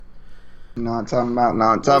You know what I'm talking about? No,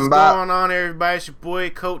 I'm talking What's about. going on, everybody? It's your boy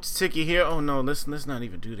Coach Tiki here. Oh no, let's not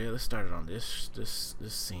even do that. Let's start it on this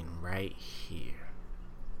scene right here.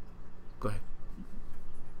 Go ahead.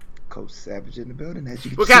 Coach Savage in the building. As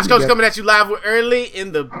you can Well, see, Couch Coach we got- coming at you live early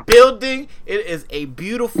in the building. It is a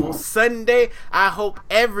beautiful Sunday. I hope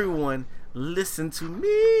everyone listened to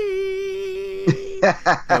me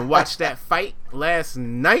and watched that fight last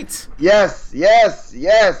night. Yes,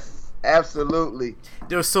 absolutely.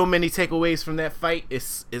 There were so many takeaways from that fight.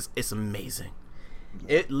 It's amazing.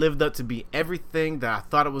 It lived up to be everything that I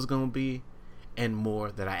thought it was going to be and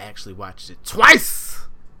more, that I actually watched it twice.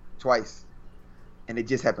 And it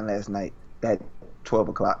just happened last night at 12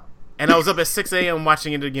 o'clock. And I was up at 6 a.m.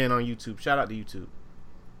 watching it again on YouTube. Shout out to YouTube.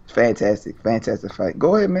 Fantastic fight.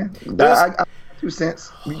 Go ahead, man. I 2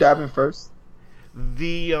 cents. You dive in first.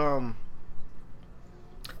 The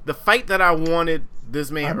fight that I wanted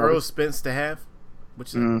this man Earl Spence to have, which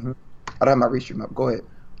is, I don't have my restream up. Go ahead.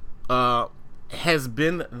 has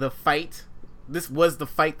been the fight. This was the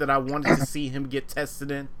fight that I wanted to see him get tested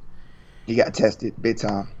in. He got tested big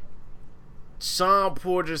time. Shawn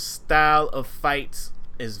Porter's style of fights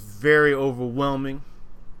is very overwhelming.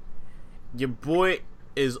 Your boy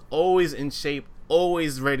is always in shape,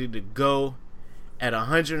 always ready to go. At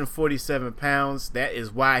 147 pounds, that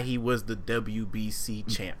is why he was the WBC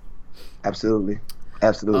champ. Absolutely.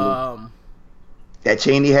 That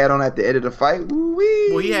chain he had on at the end of the fight. Woo-wee.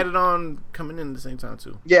 Well, he had it on coming in at the same time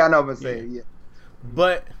too. Yeah, I know what I'm saying. Yeah.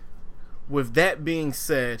 But with that being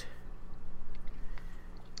said,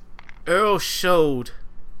 Earl showed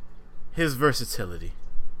his versatility.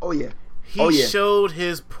 Oh yeah. He showed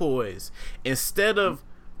his poise. Instead of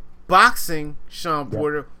boxing Shawn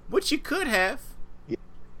Porter, which you could have,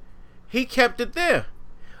 he kept it there.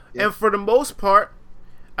 Yeah. And for the most part,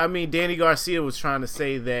 I mean, Danny Garcia was trying to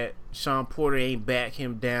say that Shawn Porter ain't back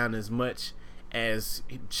him down as much as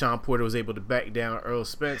Shawn Porter was able to back down Earl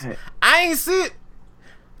Spence. I ain't see it.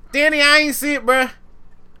 Danny, I ain't see it, bruh.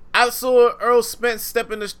 I saw Earl Spence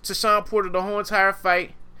step into Shawn Porter the whole entire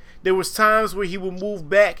fight. There was times where he would move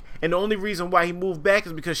back, and the only reason why he moved back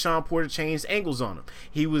is because Shawn Porter changed angles on him.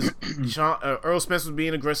 He was Earl Spence was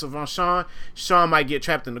being aggressive on Shawn. Shawn might get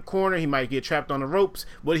trapped in the corner. He might get trapped on the ropes.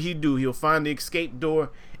 What did he do? He'll find the escape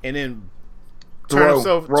door and then turn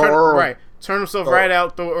himself right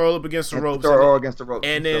out, throw Earl up against the ropes,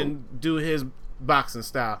 and then do his boxing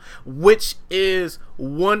style, which is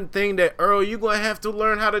one thing that Earl, you're gonna have to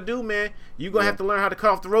learn how to do, man. You're gonna have to learn how to cut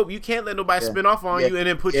off the rope. You can't let nobody spin off on you and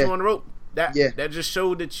then put you on the rope. That just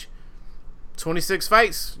showed that 26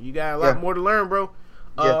 fights, you got a lot more to learn, bro.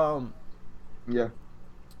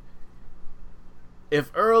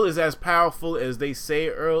 If Earl is as powerful as they say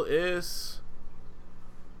Earl is,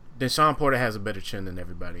 then Shawn Porter has a better chin than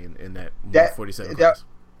everybody in that 47 class.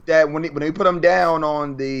 That when they put him down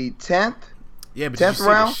on the 10th. Yeah, but 10th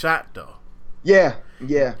round? The shot though. Yeah.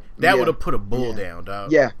 That would have put a bull down, dog.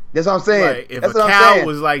 Yeah, that's what I'm saying. Like, if a cow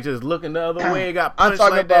was like just looking the other way and got punched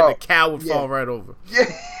like that, the cow would fall right over.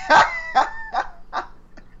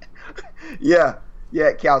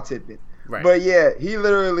 Yeah, cow tipping. Right. But yeah,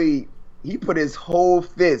 he put his whole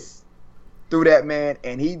fist through that man,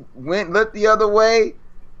 and he looked the other way,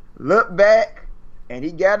 looked back, and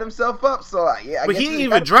he got himself up. So but he didn't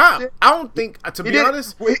even drop. I don't think, to be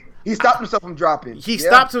honest, he stopped himself from dropping. He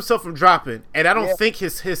stopped himself from dropping, and I don't think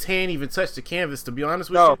his hand even touched the canvas, to be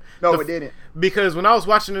honest with you. No, it didn't. Because when I was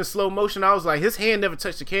watching in slow motion, I was like, his hand never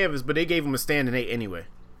touched the canvas, but they gave him a standing 8 anyway.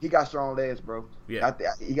 He got strong legs, bro. Yeah.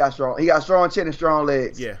 He got strong chin and strong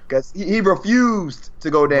legs. Yeah. Because he refused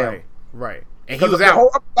to go down. Right. And he was out. The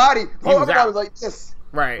whole upper body was like this.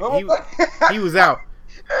 Right. He was out.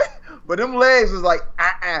 But them legs was like,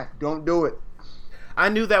 don't do it. I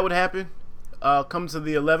knew that would happen. Come to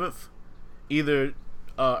the 11th, either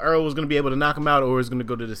Earl was going to be able to knock him out or it was going to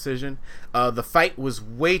go to decision. The fight was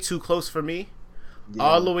way too close for me,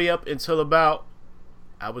 all the way up until about,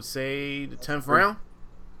 I would say, the 10th round.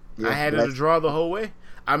 Yeah, I had it to draw the whole way.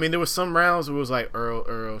 I mean, there were some rounds where it was like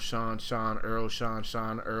Earl, Shawn, Earl,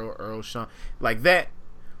 Shawn, Earl, Shawn, like that.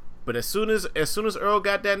 But as soon as Earl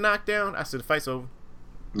got that knockdown, I said, the fight's over.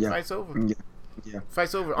 Yeah. Fight's over. Yeah.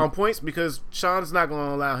 Fight's over on points because Shawn's not going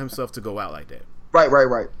to allow himself to go out like that. Right.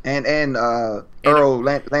 And Earl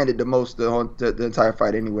landed the most on the entire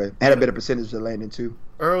fight anyway. Had a better percentage of landing too.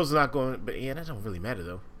 Earl's not going, but that don't really matter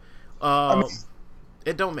though.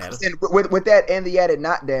 It don't matter. With that and the added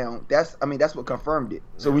knockdown, that's what confirmed it.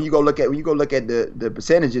 So when you go look at the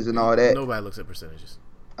percentages and all that, nobody looks at percentages.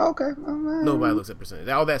 Okay. Nobody looks at percentage.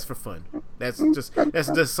 All that's for fun. That's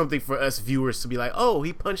just something for us viewers to be like, oh,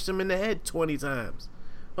 he punched him in the head 20 times.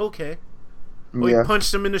 Okay. Or he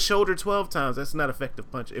punched him in the shoulder 12 times. That's not effective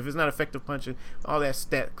punching. If it's not effective punching, all that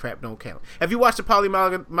stat crap don't count. Have you watched the Paulie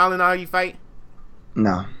Malignaggi fight?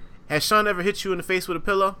 No. Has Sean ever hit you in the face with a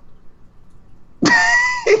pillow?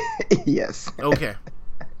 Yes. Okay.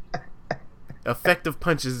 Effective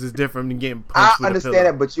punches is different than getting punched with a pillow. I understand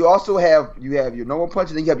that, but you also have your normal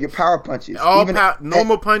punches and you have your power punches.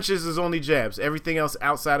 Normal punches is only jabs. Everything else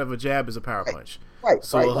outside of a jab is a power punch. Right.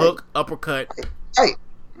 So a hook, uppercut.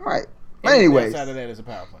 Right. But anyways, outside of that is a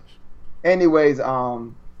power punch. Anyways,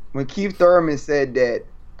 when Keith Thurman said that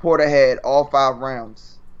Porter had all 5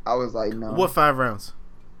 rounds, I was like, no. What 5 rounds?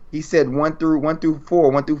 He said 1 through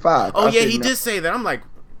 4, 1 through 5. Oh yeah, he did say that. I'm like,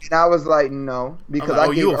 and I was like, no,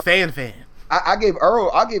 because you a fan. I gave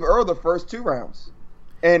Earl the first 2 rounds,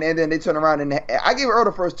 and then they turned around and I gave Earl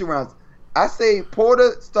the first 2 rounds. I say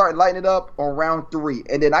Porter started lighting it up on round 3,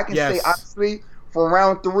 and then I can say honestly from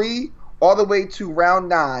round 3 all the way to round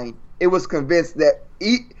 9, it was convinced that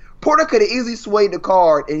Porter could have easily swayed the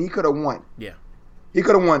card and he could have won. Yeah, he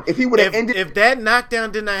could have won if he would have ended. If that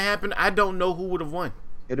knockdown did not happen, I don't know who would have won.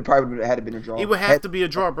 It probably had to been a draw. It would have to be a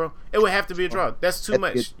draw, bro. It would have to be a draw. That's too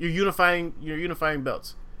much. You're unifying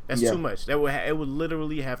belts. That's too much. It would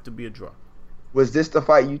literally have to be a draw. Was this the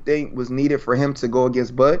fight you think was needed for him to go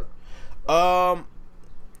against Bud?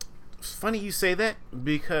 It's funny you say that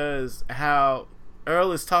because how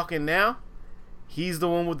Earl is talking now, he's the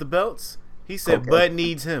one with the belts. He said Bud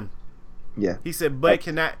needs him. Yeah. He said Bud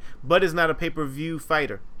is not a pay-per-view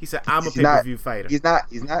fighter. He said I'm a pay-per-view fighter. He's not.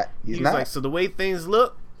 He's like, so the way things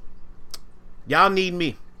look, y'all need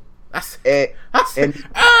me. I said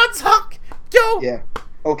talk, yo. Yeah.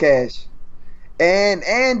 Cash.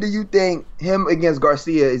 And do you think him against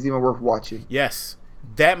Garcia is even worth watching? Yes.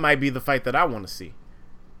 That might be the fight that I want to see.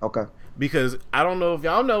 Okay. Because I don't know if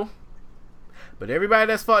y'all know, but everybody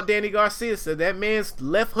that's fought Danny Garcia said that man's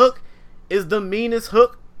left hook is the meanest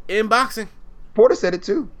hook in boxing. Porter said it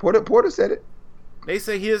too. Porter said it. They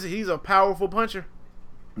say he's a powerful puncher.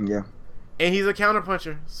 Yeah. And he's a counter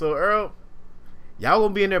puncher. So Earl, y'all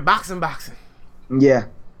gonna be in there boxing. Yeah.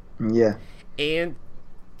 Yeah. And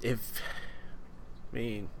it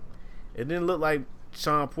didn't look like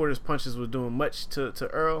Sean Porter's punches was doing much to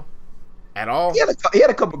Earl at all. He had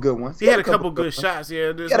a couple good ones. He had a couple good shots.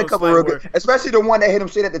 Yeah, he had a couple real good, especially the one that hit him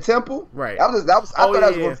straight at the temple. Right. I thought I was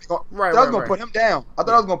going to put him down. I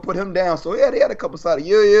thought I was going to put him down. So yeah, they had a couple solid.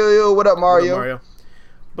 Yo, what up, Mario?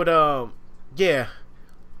 But yeah,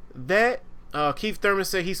 that Keith Thurman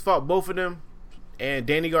said he's fought both of them, and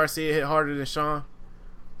Danny Garcia hit harder than Sean.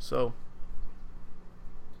 So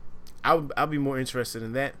I'll be more interested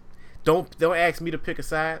in that. Don't ask me to pick a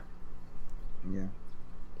side. Yeah.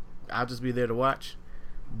 I'll just be there to watch.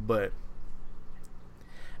 But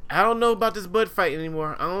I don't know about this Bud fight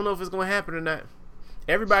anymore. I don't know if it's going to happen or not.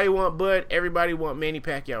 Everybody want Bud. Everybody want Manny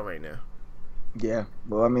Pacquiao right now. Yeah.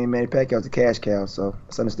 Well, I mean, Manny Pacquiao's a cash cow, so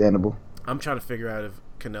it's understandable. I'm trying to figure out if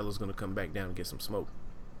Canelo's going to come back down and get some smoke.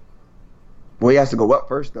 Well, he has to go up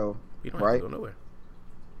first, though. He don't have to go nowhere.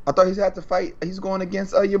 I thought he's had to fight. He's going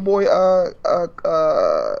against your boy Klefko.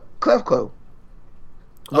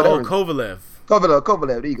 Kovalev. Kovalev.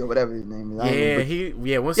 There you go. Whatever his name is.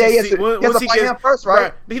 Once he has to fight him first,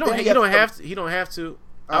 right? He don't have to.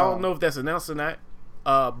 I don't know if that's announced or not.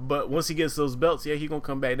 But once he gets those belts, he gonna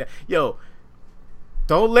come back down. Yo,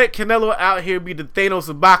 don't let Canelo out here be the Thanos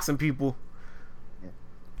of boxing, people.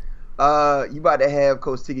 You about to have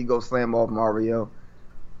Coach Tiki go slam off Mario.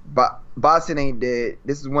 Boxing ain't dead.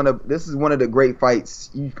 This is one of the great fights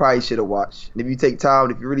you probably should have watched. And if you take time,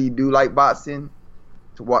 if you really do like boxing,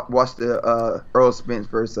 to watch the Earl Spence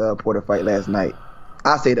versus Porter fight last night.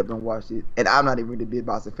 I stayed up and watched it, and I'm not even really a big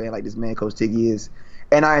boxing fan like this man Coach Tiki is,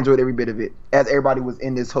 and I enjoyed every bit of it. As everybody was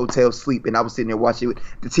in this hotel sleep, and I was sitting there watching it with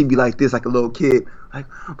the TV like this, like a little kid, like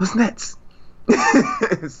what's next?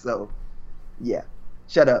 So, yeah,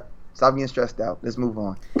 shut up. Stop getting stressed out. Let's move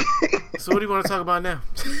on. So what do you want to talk about now?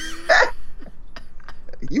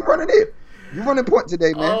 You running it. You running point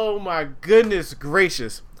today, man. Oh my goodness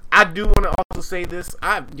gracious! I do want to also say this.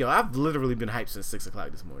 I've literally been hyped since 6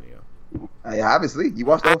 o'clock this morning, yo. Obviously, you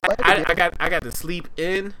watched the whole fight. I got to sleep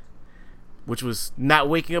in, which was not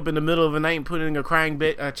waking up in the middle of the night and putting a crying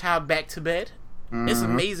child back to bed. Mm-hmm. It's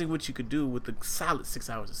amazing what you could do with a solid 6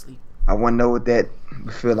 hours of sleep. I wouldn't know what that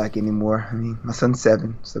would feel like anymore. I mean, my son's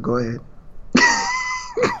 7, so go ahead.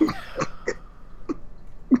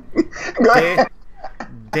 Go ahead.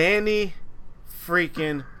 Danny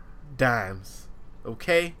freaking Dimes.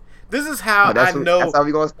 Okay? This is how That's how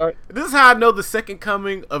we gonna start. This is how I know the second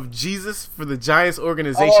coming of Jesus for the Giants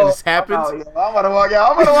organization has happened. I'm about to walk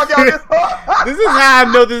out. This is how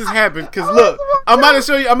I know this has happened. Cause look, I'm about to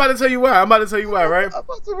show you. I'm about to tell you why. Right? I'm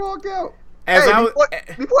about to walk out. As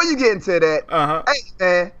before you get into that, hey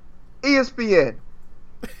man, ESPN,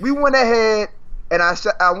 we went ahead and I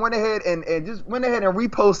went ahead and just went ahead and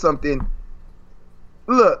repost something.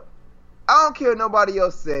 Look, I don't care what nobody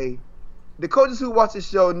else say. The coaches who watch the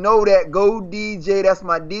show know that Go DJ, that's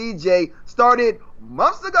my DJ, started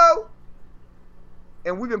months ago.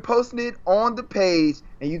 And we've been posting it on the page.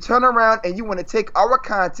 And you turn around and you want to take our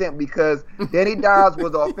content because Danny Dimes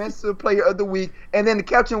was the offensive player of the week. And then the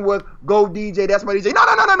caption was Go DJ, that's my DJ.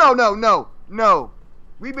 No.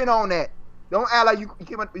 We've been on that. Don't act like you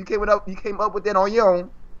came up with that on your own.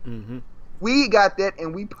 Mm-hmm. We got that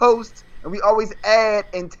and we post and we always add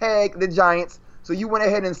and tag the Giants. So you went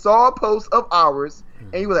ahead and saw a post of ours,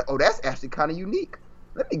 and you were like, "Oh, that's actually kind of unique.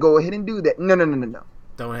 Let me go ahead and do that." No.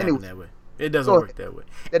 Don't happen that way. It doesn't work that way.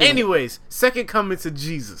 Anyways, second coming to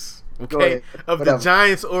Jesus, okay, of the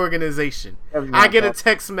Giants organization. I get a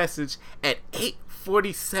text message at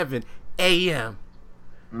 8:47 a.m.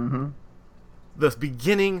 Mm-hmm. The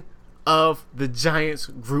beginning of the Giants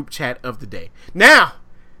group chat of the day. Now,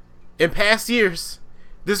 in past years,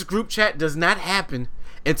 this group chat does not happen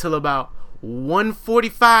until about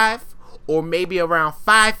 1:45 or maybe around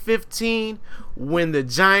 5:15 when the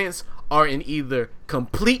Giants are in either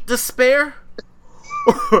complete despair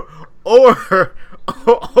or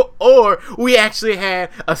we actually had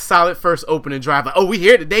a solid first opening drive. Like, oh, we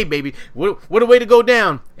here today, baby. What a way to go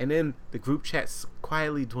down. And then the group chat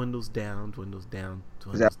quietly dwindles down.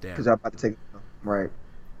 Because I'm about to take it. Right.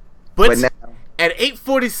 But now, at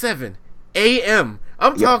 8:47 a.m.,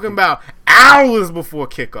 I'm talking about hours before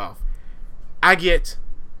kickoff, I get,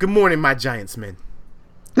 "Good morning, my Giants men."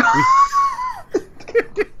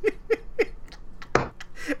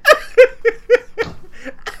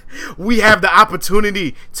 We have the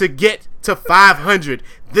opportunity to get to 500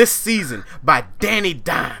 this season by Danny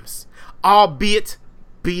Dimes, albeit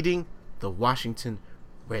beating the Washington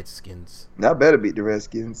Redskins. That better beat the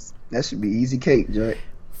Redskins. That should be easy cake, Jay.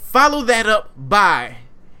 Follow that up by,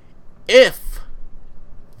 if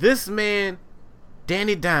this man,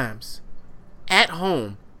 Danny Dimes, at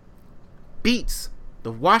home beats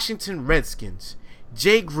the Washington Redskins,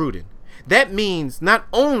 Jay Gruden, that means not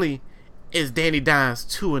only is Danny Dimes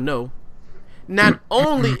 2-0, not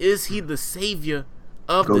only is he the savior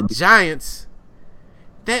of the Giants,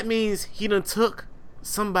 that means he done took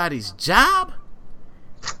somebody's job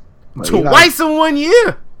twice in 1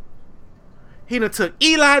 year. He done took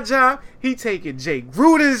Eli's job. He taking Jay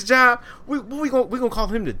Gruden's job. We gonna call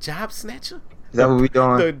him the job snatcher? Is that what we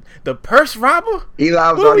doing? The purse robber?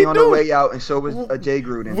 Eli was already on the way out, and so was Jay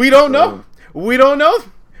Gruden. We don't know. We don't know.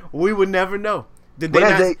 We would never know. Did they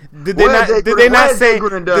not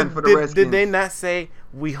say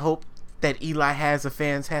we hope that Eli has a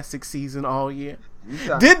fantastic season all year?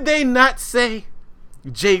 Did they not say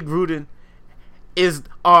Jay Gruden is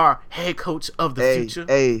our head coach of the future?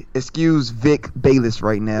 Hey, excuse Vic Bayless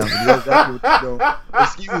right now.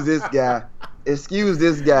 Excuse this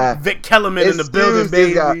guy. Vic Kellerman in the building,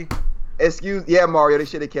 baby. Mario. They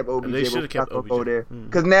should have kept OBJ. They should have kept OBJ there.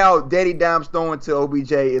 Because now Danny Dimes throwing to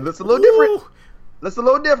OBJ. It looks a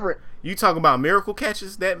little different. You talking about miracle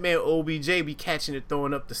catches? That man OBJ be catching it,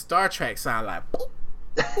 throwing up the Star Trek sign like.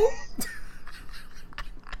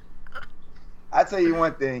 I tell you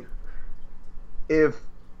one thing. If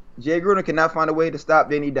Jay Gruden cannot find a way to stop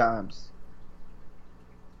Danny Dimes,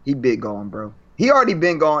 he been gone, bro. He already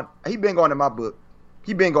been gone. He been gone in my book.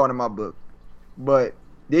 But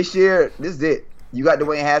this year, this is it. You got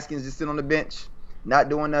Dwayne Haskins just sitting on the bench, not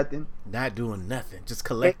doing nothing. Just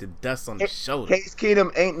collecting dust on the shoulder. Case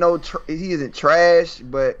Keenum he isn't trash,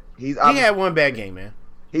 but he had one bad game, man.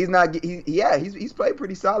 He's not. He's played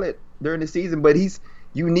pretty solid during the season, but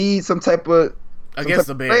you need some type of against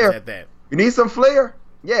the Bears at that. You need some flair.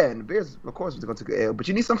 Yeah, and the Bears, of course, are going to take an L, but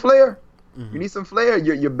you need some flair. Mm-hmm. You need some flair.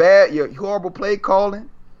 You're bad. You're horrible play calling.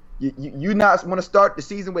 You not want to start the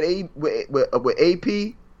season with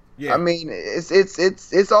AP. Yeah. I mean,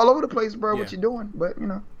 it's all over the place, bro. Yeah. What you doing? But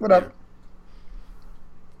whatever.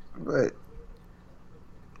 Yeah. But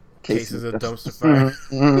Case is a dumpster fire.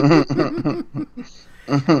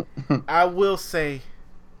 I will say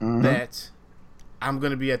that I'm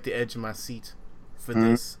going to be at the edge of my seat for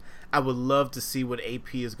this. I would love to see what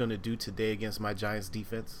AP is going to do today against my Giants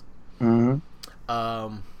defense. Mm-hmm.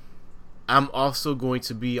 I'm also going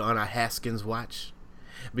to be on a Haskins watch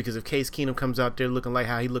because if Case Keenum comes out there looking like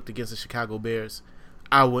how he looked against the Chicago Bears,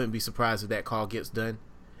 I wouldn't be surprised if that call gets done.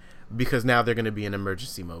 because now they're going to be in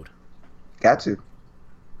emergency mode. Got to.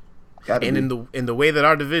 And in the way that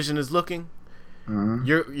our division is looking,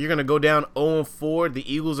 you're going to go down 0-4.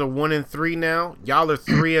 The Eagles are 1-3 now. Y'all are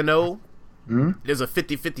 3-0. There's a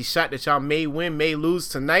 50-50 shot that y'all may win, may lose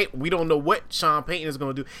tonight. We don't know what Sean Payton is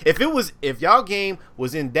going to do. If y'all game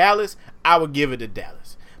was in Dallas, I would give it to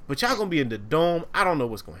Dallas. But y'all going to be in the Dome. I don't know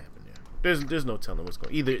what's going to happen there. There's no telling what's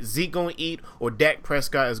going to. Either Zeke going to eat or Dak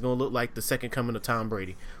Prescott is going to look like the second coming of Tom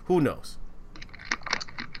Brady. Who knows?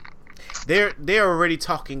 They're already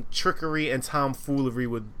talking trickery and tomfoolery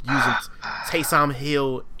with using Taysom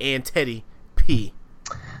Hill and Teddy P.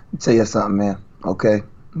 Let me tell you something, man. Okay?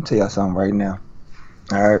 Let me tell y'all something right now.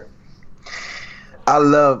 All right?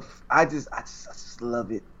 I just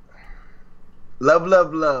love it.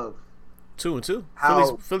 Love. 2-2.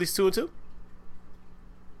 Philly's 2-2.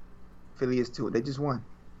 Philly is 2. They just won.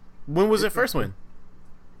 When was their first win?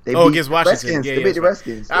 They beat against Washington. They beat the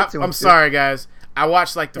Redskins. I'm sorry, guys. I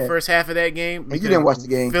watched like the first half of that game. And you didn't watch the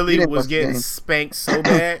game. Philly was getting spanked so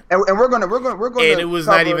bad, and we're gonna. And it was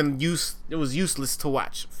not even It was useless to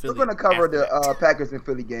watch. Philly we're gonna cover the Packers and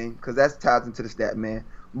Philly game because that ties into the stat, man.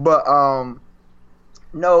 But I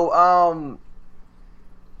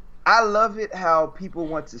love it how people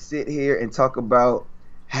want to sit here and talk about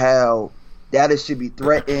how Dallas should be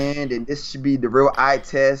threatened and this should be the real eye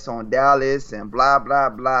test on Dallas and blah blah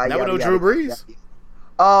blah. That was Drew Brees.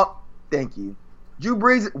 Thank you. Drew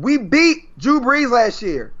Brees, we beat Drew Brees last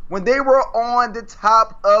year when they were on the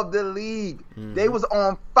top of the league. They was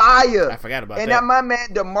on fire. I forgot about that. And that my man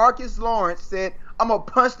DeMarcus Lawrence said, "I'm gonna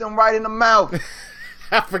punch them right in the mouth."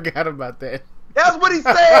 I forgot about that. That's what he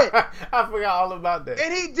said. I forgot all about that.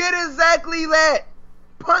 And he did exactly that.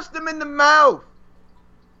 Punched them in the mouth.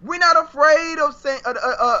 We're not afraid of saying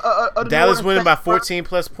Dallas winning by 14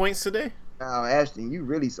 plus points today. Now, Ashton, you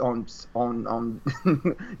really on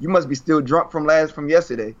you must be still drunk from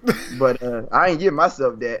yesterday. But I ain't give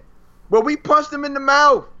myself that. But we punched him in the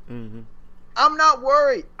mouth. I'm not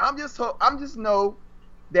worried. I'm just know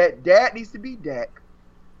that Dak needs to be Dak.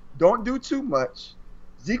 Don't do too much.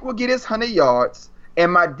 Zeke will get his 100 yards,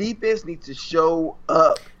 and my defense needs to show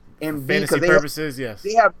up. And fantasy purposes, yes.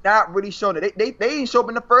 They have not really shown it. They didn't show up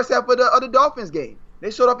in the first half of the Dolphins game.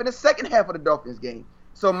 They showed up in the second half of the Dolphins game.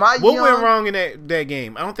 So what went wrong in that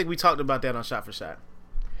game? I don't think we talked about that on Shot for Shot.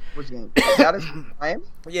 Which game? Dallas, Miami?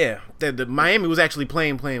 Yeah, the Miami was actually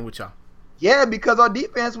playing with y'all. Yeah, because our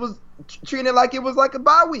defense was treating it like it was like a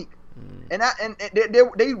bye week, and they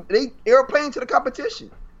were playing to the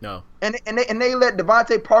competition. No, and they let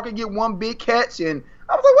Devontae Parker get one big catch, and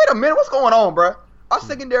I was like, wait a minute, what's going on, bro? Our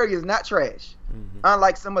secondary is not trash,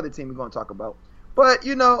 unlike some other team we're going to talk about. But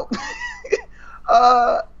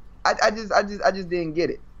I just didn't get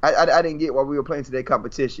it. I didn't get why we were playing to their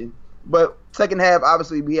competition. But second half,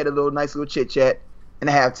 obviously, we had a nice little chit chat, and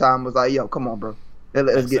the halftime was like, "Yo, come on, bro,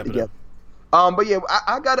 let's get together." But yeah,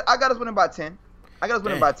 I got us winning by 10. I got us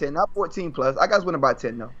winning by 10, not 14 plus. I got us winning by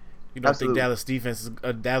 10 though. You don't think Dallas is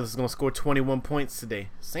going to score 21 points today?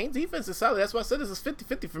 Saints defense is solid. That's why I said this is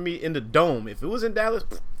 50-50 for me in the Dome. If it was in Dallas,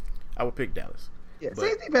 I would pick Dallas. Yeah,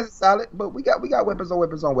 Saints defense is solid, but we got weapons on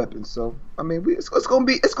weapons on weapons. So I mean, it's gonna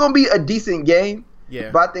be a decent game.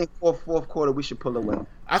 Yeah. But I think fourth quarter we should pull away.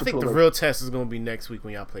 I think the real test is gonna be next week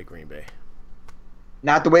when y'all play Green Bay.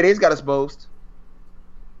 Not the way they got exposed.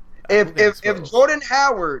 If Jordan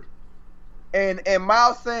Howard and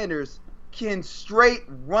Miles Sanders can straight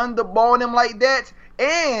run the ball on them like that,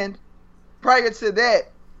 and prior to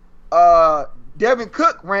that, Devin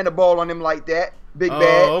Cook ran the ball on them like that. Big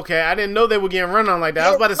bad. Oh, okay. I didn't know they were getting run on like that. I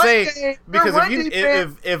was about to say because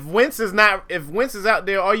if Wentz is out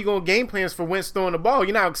there, all you gonna game plans for Wentz throwing the ball.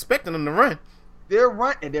 You're not expecting them to run. Their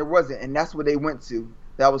run and there wasn't, and that's what they went to.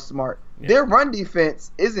 That was smart. Yeah. Their run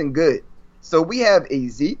defense isn't good. So we have a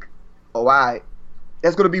Zeke. Oh, all right.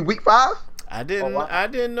 That's gonna be week 5. I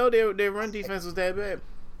didn't know their run defense was that bad.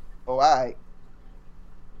 Oh, all right.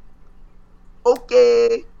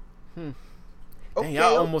 Okay. Dang,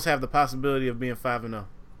 y'all almost have the possibility of being 5-0.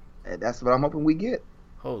 That's what I'm hoping we get.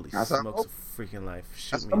 Holy smokes of freaking life.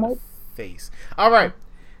 Shoot me in the face. All right.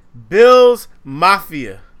 Bills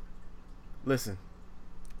Mafia. Listen,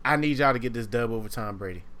 I need y'all to get this dub over Tom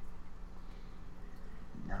Brady.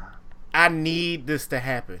 Nah. I need this to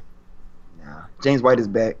happen. Nah. James White is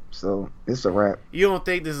back, so it's a wrap. You don't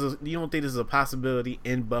think this is a possibility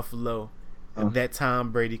in Buffalo that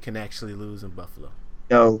Tom Brady can actually lose in Buffalo?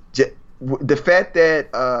 No. The fact that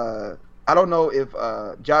I don't know if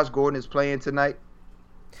Josh Gordon is playing tonight.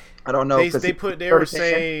 I don't know. They were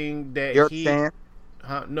saying that he.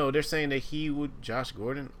 No, they're saying that he would. Josh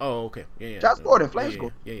Gordon. Oh, okay. Yeah. Josh Gordon, Flash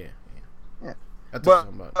Gordon. Yeah. I thought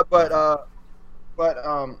But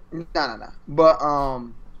you were talking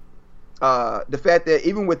about. the fact that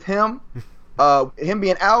even with him, him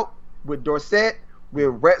being out with Dorsett, with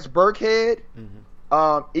Rex Burkhead,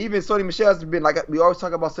 even Sonny Michel has been like we always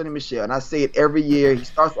talk about Sonny Michel, and I say it every year. He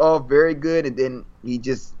starts off very good, and then he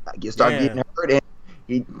just starts getting hurt, and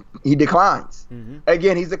he declines.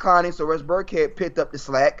 Again, he's declining. So Rex Burkhead picked up the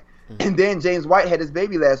slack, and then James White had his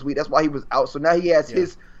baby last week. That's why he was out. So now he has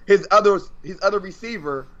his other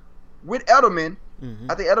receiver with Edelman.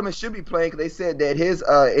 I think Edelman should be playing because they said that his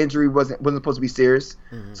injury wasn't supposed to be serious.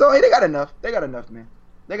 So hey, they got enough. They got enough, man.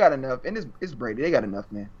 They got enough, and it's Brady. They got enough,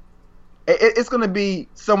 man. It's going to be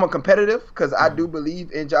somewhat competitive because I do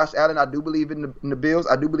believe in Josh Allen. I do believe in the Bills.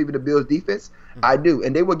 I do believe in the Bills' defense. I do,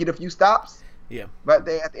 and they will get a few stops. Yeah. But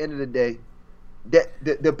at the end of the day,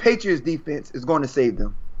 the Patriots' defense is going to save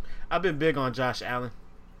them. I've been big on Josh Allen.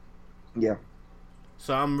 Yeah.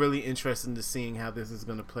 So I'm really interested in seeing how this is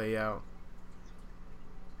going to play out.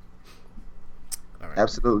 All right.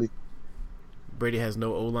 Absolutely. Brady has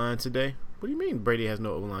no O-line today? What do you mean Brady has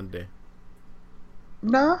no O-line today?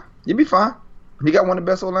 Nah, you'll be fine. He got one of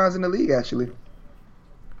the best O-lines in the league, actually.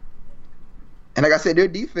 And like I said, their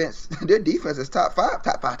defense is top five.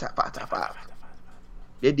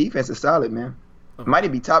 Their defense is solid, man. Oh. Might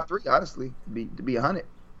even be top 3, honestly, to be 100.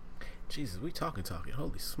 Jesus, we talking.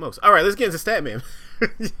 Holy smokes. All right, let's get into Statman.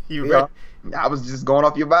 You Yeah. ready? I was just going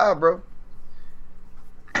off your vibe, bro.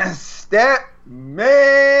 Statman,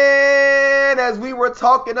 as we were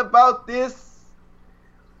talking about this,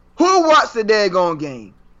 who watched the daggone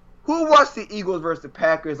game? Who watched the Eagles versus the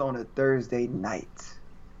Packers on a Thursday night?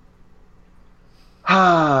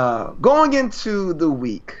 Going into the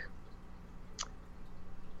week,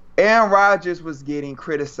 Aaron Rodgers was getting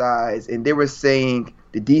criticized, and they were saying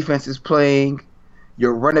the defense is playing,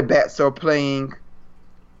 your running backs are playing.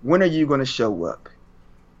 When are you going to show up?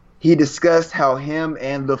 He discussed how him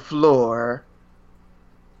and LaFleur,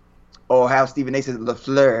 or how Stephen A. says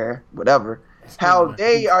LaFleur, whatever, how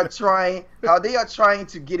they are trying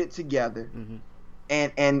to get it together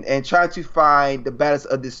and trying to find the balance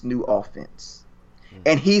of this new offense.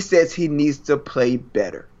 And he says he needs to play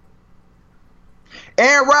better.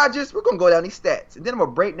 Aaron Rodgers, we're going to go down these stats, and then I'm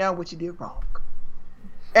going to break down what you did wrong.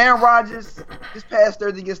 Aaron Rodgers, this past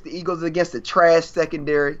Thursday against the Eagles, against the trash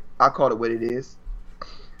secondary, I call it what it is.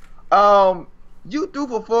 You threw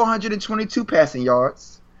for 422 passing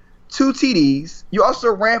yards, 2 TDs. You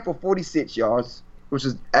also ran for 46 yards, which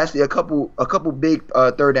is actually a couple big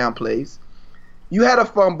third down plays. You had a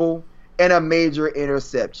fumble and a major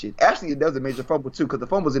interception. Actually, there was a major fumble too, because the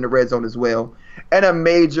fumble was in the red zone as well, and a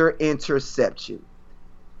major interception.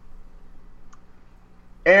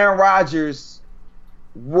 Aaron Rodgers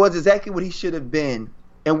was exactly what he should have been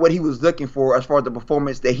and what he was looking for as far as the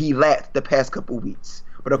performance that he lacked the past couple weeks.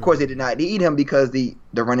 But of course, they did not need him because the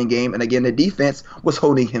running game and again the defense was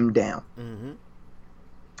holding him down.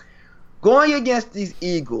 Going against these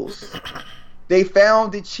Eagles, they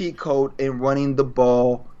found the cheat code in running the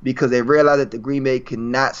ball because they realized that the Green Bay could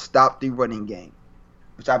not stop the running game,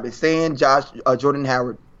 which I've been saying. Jordan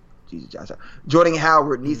Howard needs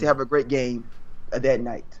to have a great game that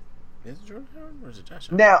night. Is it Jordan Howard or is it Josh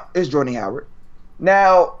Howard? Now it's Jordan Howard.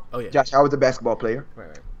 Now, Josh Howard's a basketball player.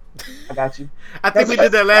 Right. I got you. I think we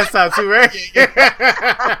did that last time too, right?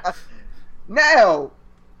 Now,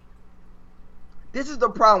 this is the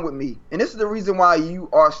problem with me, and this is the reason why you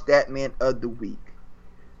are Statman of the Week.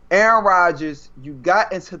 Aaron Rodgers, you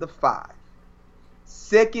got into the 5.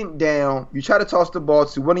 Second down, you try to toss the ball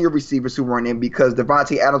to one of your receivers who weren't in because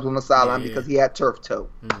Devontae Adams was on the sideline because he had turf toe.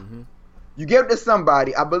 You give it to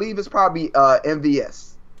somebody, I believe it's probably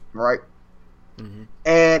MVS, right?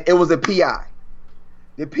 And it was a PI.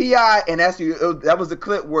 The PI, and that was a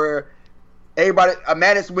clip where everybody,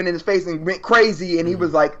 Mattis went in his face and went crazy, and he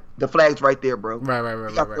was like, the flag's right there, bro.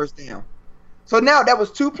 Right. First down. So now that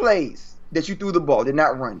was 2 plays that you threw the ball, did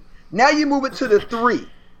not run. Now you move it to the 3.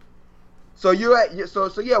 So you're at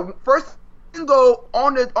first and goal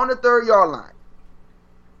on the 3rd-yard line.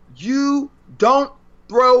 You don't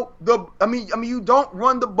you don't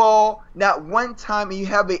run the ball not one time, and you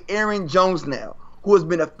have an Aaron Jones now who has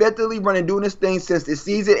been effectively doing this thing since this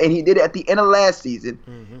season, and he did it at the end of last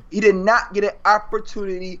season. He did not get an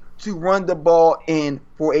opportunity to run the ball in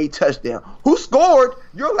for a touchdown. Who scored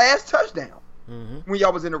your last touchdown when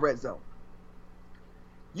y'all was in the red zone?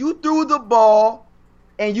 You threw the ball,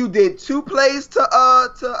 and you did 2 plays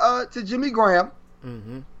to Jimmy Graham.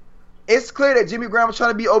 It's clear that Jimmy Graham was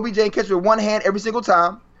trying to be OBJ and catch with one hand every single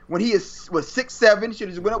time. When he was 6'7", should have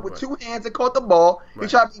just went up with 2 hands and caught the ball. He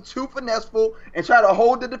tried to be too finesseful and try to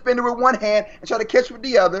hold the defender with one hand and try to catch with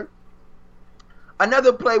the other.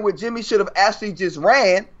 Another play where Jimmy should have actually just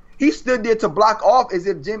ran. He stood there to block off as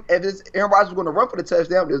if Aaron Rodgers was going to run for the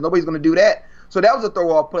touchdown. There's nobody's going to do that. So that was a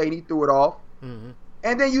throw-off play, and he threw it off. Mm-hmm.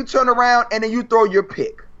 And then you turn around, and then you throw your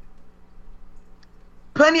pick.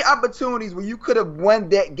 Plenty of opportunities where you could have won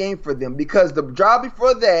that game for them because the drive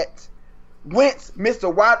before that, Wentz missed a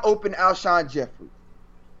wide-open Alshon Jeffrey.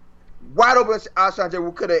 Wide open Alshon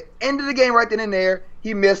Jeffrey could have ended the game right then and there.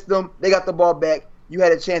 He missed them. They got the ball back. You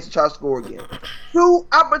had a chance to try to score again. 2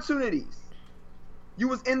 opportunities. You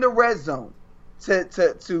was in the red zone to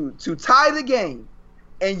tie the game,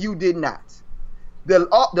 and you did not. The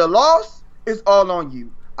loss is all on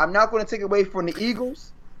you. I'm not going to take away from the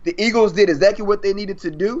Eagles. The Eagles did exactly what they needed to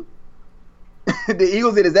do. They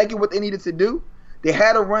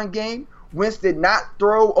had a run game. Wentz did not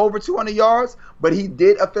throw over 200 yards, but he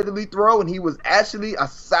did effectively throw, and he was actually a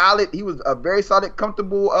very solid,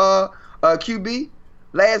 comfortable QB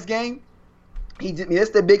last game. He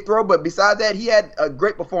missed a big throw, but besides that, he had a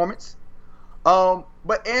great performance.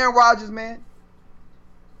 But Aaron Rodgers, man,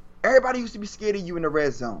 everybody used to be scared of you in the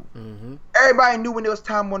red zone. Mm-hmm. Everybody knew when it was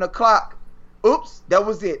time on the clock. Oops, that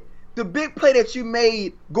was it. The big play that you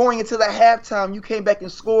made going into the halftime, you came back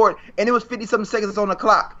and scored, and it was 50-something seconds on the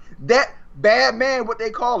clock. That bad man, what they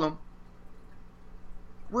call him,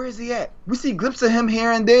 where is he at? We see glimpses of him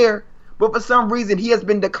here and there, but for some reason, he has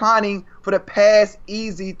been declining for the past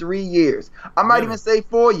easy 3 years. I might even say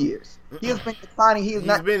 4 years. He has been declining. He's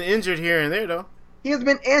been injured here and there, though. He has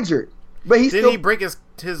been injured, but didn't he break his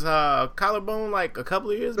collarbone like a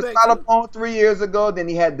couple of years back? His collarbone 3 years ago. Then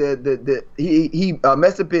he had he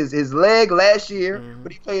messed up his leg last year, mm-hmm.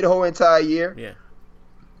 but he played the whole entire year. Yeah.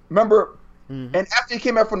 Remember? Mm-hmm. And after he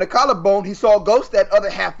came out from the collarbone, he saw a ghost that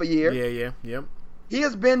other half a year. Yep. He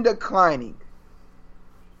has been declining.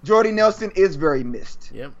 Jordy Nelson is very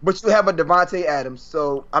missed. Yep. But you have a Devontae Adams,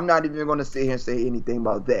 so I'm not even going to sit here and say anything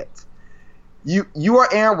about that. You are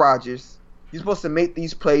Aaron Rodgers. You're supposed to make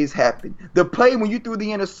these plays happen. The play when you threw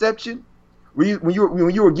the interception, when you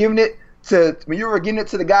were giving it to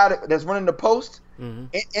the guy that's running the post, mm-hmm.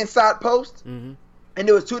 inside post, mm-hmm. and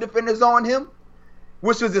there was 2 defenders on him,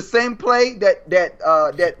 which was the same play that the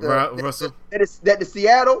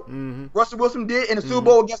Seattle mm-hmm. Russell Wilson did in the mm-hmm. Super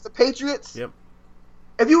Bowl against the Patriots. Yep.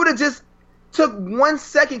 If you would have just took 1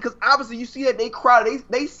 second, because obviously you see that they crowded,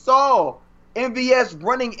 they saw MVS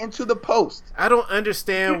running into the post. I don't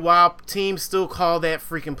understand why teams still call that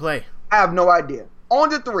freaking play. I have no idea. On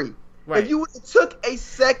the 3, right. If you would have took a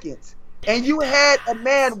second and you had a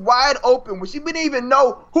man wide open, which you didn't even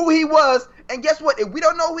know who he was, and guess what? If we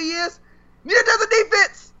don't know who he is, neither does the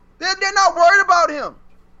defense. They're not worried about him.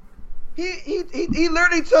 He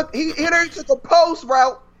literally took a post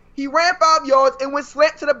route. He ran 5 yards and went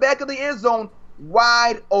slant to the back of the end zone,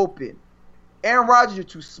 wide open. Aaron Rodgers, you're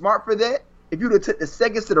too smart for that. If you would have took the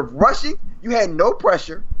second instead of rushing, you had no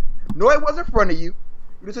pressure. Nobody was in front of you. You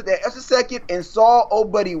would have took that extra second and saw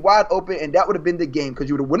old buddy wide open, and that would have been the game because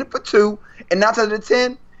you would have won it for 2. And 9 times out of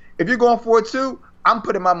 10, if you're going for a 2, I'm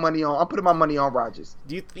putting my money on Rodgers.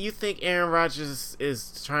 Do you think Aaron Rodgers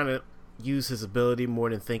is trying to use his ability more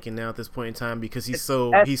than thinking now at this point in time because he's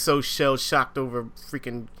so shell shocked over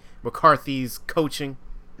freaking McCarthy's coaching?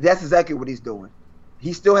 That's exactly what he's doing.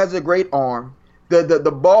 He still has a great arm.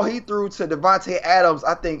 The ball he threw to Devontae Adams,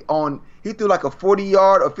 I think he threw like a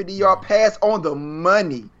 40-yard or 50-yard pass on the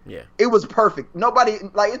money. Yeah, it was perfect. Nobody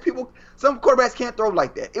some quarterbacks can't throw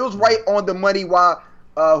like that. It was right on the money. While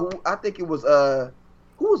I think it was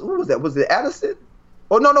who was that? Was it Addison?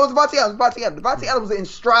 Oh no, it was Devontae Adams. Devontae Adams was in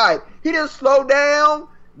stride. He didn't slow down,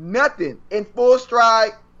 nothing. In full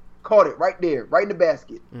stride, caught it right there, right in the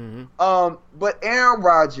basket. Mm-hmm. But Aaron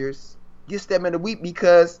Rodgers gets that man of the week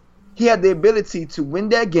because he had the ability to win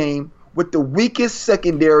that game with the weakest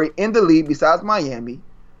secondary in the league besides Miami,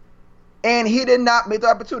 and he did not make the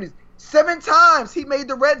opportunities. 7 times he made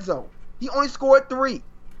the red zone. He only scored 3.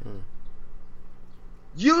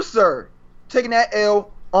 You, sir, taking that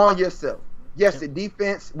L on yourself. Yes, the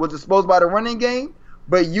defense was exposed by the running game,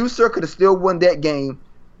 but you, sir, could have still won that game,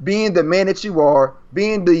 being the man that you are,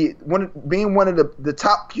 being one of the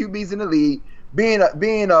top QBs in the league, being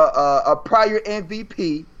a prior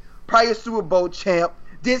MVP, prior Super Bowl champ,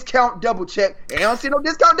 discount double check. And I don't see no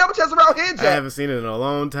discount double checks around here, Jack. I haven't seen it in a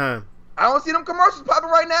long time. I don't see them commercials popping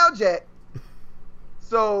right now, Jack.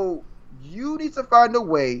 So you need to find a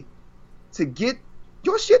way to get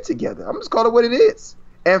your shit together. I'm just calling it what it is.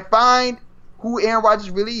 And find who Aaron Rodgers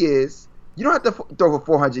really is. You don't have to throw for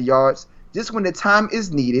 400 yards. Just when the time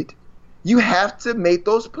is needed, you have to make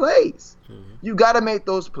those plays. Mm-hmm. You got to make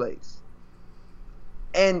those plays.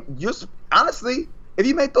 And just honestly, if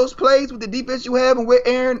you make those plays with the defense you have and with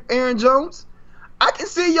Aaron Jones, I can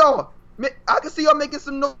see y'all making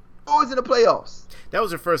some noise in the playoffs. That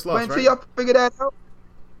was their first loss, but until right? y'all figure that out.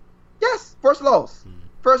 Yes, first loss.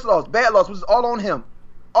 First loss. Bad loss, which is all on him.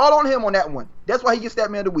 All on him on that one. That's why he gets that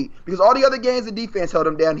man of the week. Because all the other games, the defense held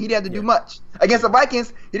him down. He didn't have to do much. Against the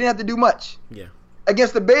Vikings, he didn't have to do much. Yeah.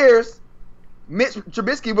 Against the Bears, Mitch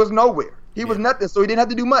Trubisky was nowhere. He was nothing, so he didn't have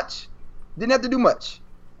to do much.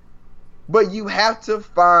 But you have to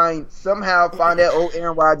find that old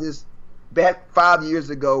Aaron Rodgers back 5 years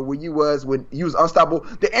ago when you was unstoppable.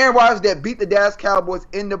 The Aaron Rodgers that beat the Dallas Cowboys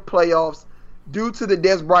in the playoffs due to the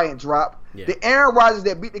Dez Bryant drop. Yeah. The Aaron Rodgers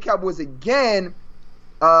that beat the Cowboys again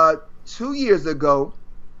 2 years ago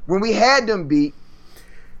when we had them beat,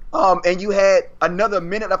 and you had another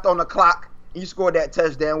minute left on the clock and you scored that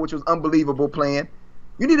touchdown, which was unbelievable playing.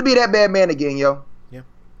 You need to be that bad man again, yo. Yeah.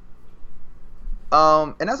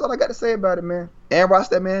 And that's all I got to say about it, man. Aaron Rodgers,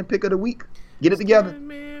 that man pick of the week. Get it together.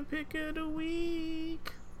 Man pick of the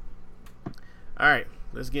week. All right,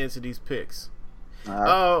 let's get into these picks. All right.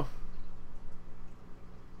 Oh,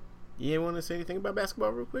 you didn't want to say anything about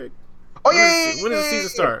basketball real quick? Oh, yeah. When does the season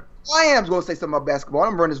start? I am going to say something about basketball. I'm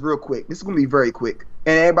going to run this real quick. This is going to be very quick.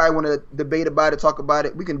 And everybody want to debate about it, talk about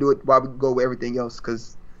it. We can do it while we go with everything else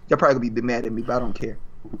because y'all probably going to be mad at me, but I don't care.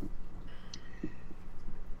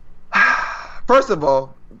 First of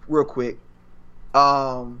all, real quick,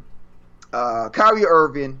 Kyrie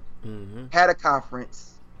Irving had a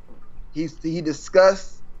conference. He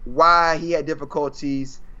discussed why he had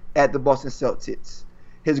difficulties at the Boston Celtics.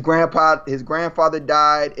 His grandfather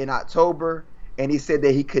died in October, and he said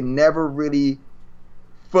that he could never really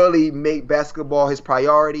fully make basketball his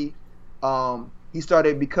priority. He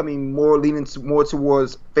started becoming leaning more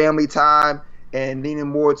towards family time and leaning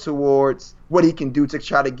more towards what he can do to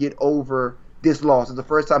try to get over this loss. It's the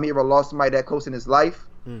first time he ever lost somebody that close in his life,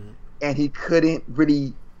 and he couldn't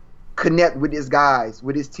really connect with his guys,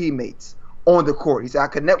 with his teammates on the court. He said, I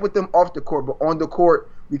connect with them off the court, but on the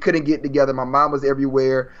court, we couldn't get together. My mom was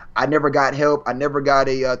everywhere. I never got help. I never got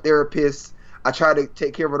a therapist. I tried to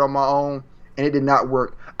take care of it on my own, and it did not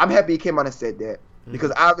work. I'm happy he came out and said that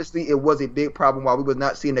because obviously it was a big problem while we was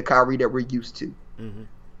not seeing the Kyrie that we're used to.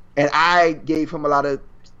 And I gave him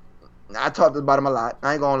I talked about him a lot.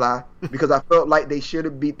 I ain't gonna lie because I felt like they should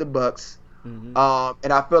have beat the Bucks. And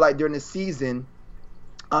I feel like during the season,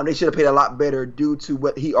 they should have played a lot better due to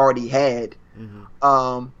what he already had.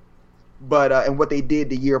 And what they did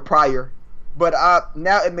the year prior. But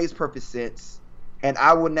now it makes perfect sense. And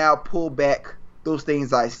I will now pull back those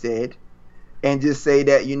things I said and just say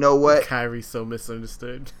that, you know what? Kyrie's so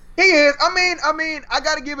misunderstood. He is. I mean, I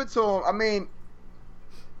got to give it to him. I mean,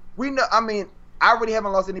 I really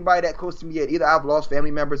haven't lost anybody that close to me yet. Either I've lost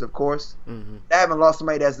family members, of course. I haven't lost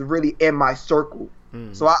somebody that's really in my circle.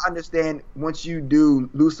 So I understand once you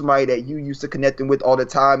do lose somebody that you used to connecting with all the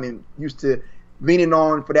time and used to leaning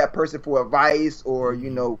on for that person for advice or,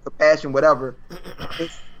 compassion, whatever.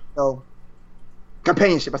 It's,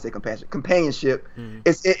 companionship. I say compassion. Companionship.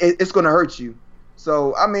 It's going to hurt you.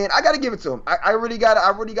 So, I mean, I got to give it to him. I really got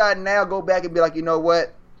to now go back and be like, you know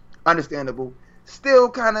what? Understandable. Still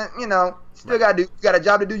kind of, still got to do. You got a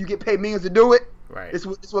job to do. You get paid millions to do it. Right. It's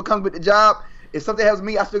what comes with the job. If something happens to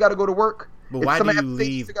me, I still got to go to work. But why do you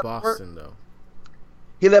leave Boston, though?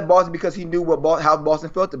 He left Boston because he knew how Boston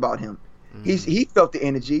felt about him. He felt the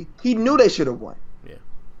energy. He knew they should have won. Yeah.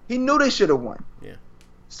 He knew they should have won. Yeah.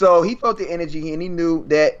 So he felt the energy, and he knew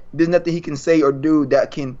that there's nothing he can say or do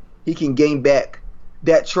that he can gain back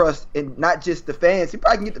that trust, and not just the fans. He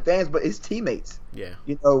probably can get the fans, but his teammates. Yeah.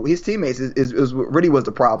 His teammates is what really was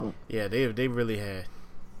the problem. Yeah, they really had.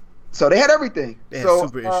 So they had everything. They had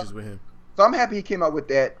super issues with him. So I'm happy he came out with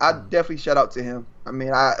that. I definitely shout out to him. I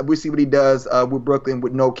mean, we see what he does with Brooklyn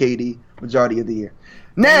with no KD majority of the year.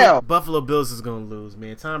 Now, Buffalo Bills is gonna lose,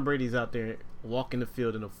 man. Tom Brady's out there walking the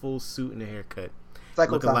field in a full suit and a haircut,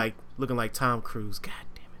 looking like Tom Cruise. God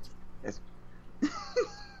damn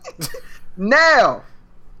it! Now,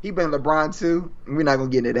 he been LeBron too. We're not gonna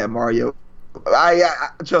get into that, Mario. I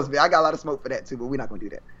trust me, I got a lot of smoke for that too, but we're not gonna do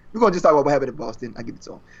that. We're gonna just talk about what happened in Boston. I give it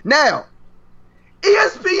to him. Now,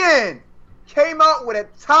 ESPN came out with a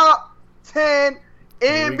top 10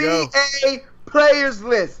 NBA players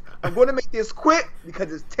list. I'm going to make this quick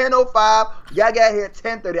because it's 10:05. Y'all got here at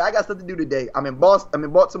 10:30. I got stuff to do today. I'm in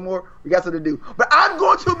Baltimore. We got something to do. But I'm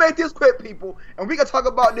going to make this quick, people, and we can talk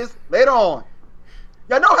about this later on.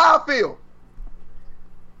 Y'all know how I feel.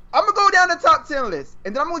 I'm going to go down the top 10 list,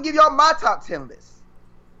 and then I'm going to give y'all my top 10 list.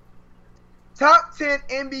 Top 10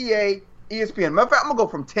 NBA ESPN. Matter of fact, I'm going to go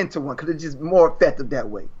from 10 to 1 because it's just more effective that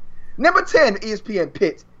way. Number 10, ESPN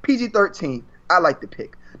picks PG-13. I like the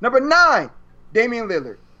pick. Number 9, Damian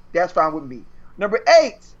Lillard. That's fine with me. Number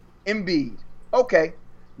 8, Embiid. Okay.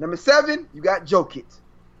 Number 7, you got Jokic.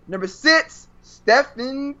 Number 6,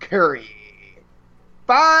 Stephen Curry.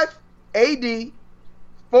 5, AD.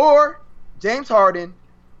 4, James Harden.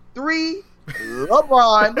 3,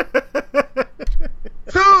 LeBron.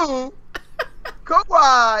 2,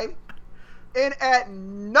 Kawhi. And at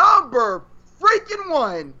number freaking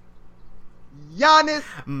 1, Giannis.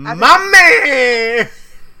 My man.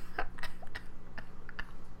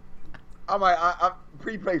 I'm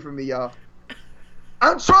pre-play for me, y'all.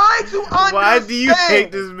 I'm trying to understand. Why do you hate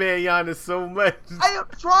this man Giannis so much? I am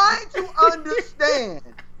trying to understand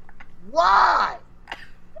why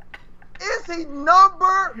is he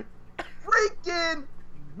number freaking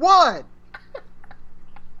 1?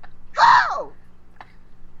 How?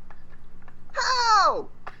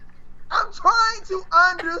 I'm trying to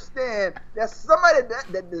understand that somebody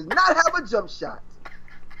that does not have a jump shot,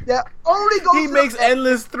 that only goes. He makes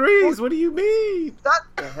endless threes. What do you mean? Shut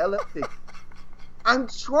the hell up, Dick. I'm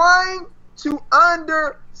trying to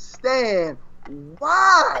understand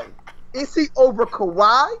why is he over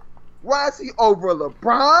Kawhi? Why is he over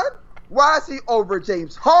LeBron? Why is he over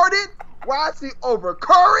James Harden? Why is he over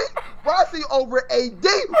Curry? Why is he over AD?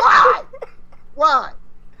 Why? Why?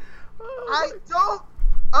 I don't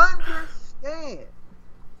understand.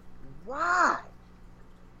 Why?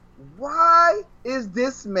 Why is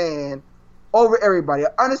this man over everybody?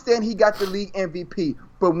 I understand he got the league MVP,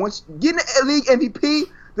 but once getting the league MVP,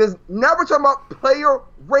 there's never talking about player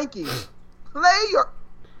rankings. Player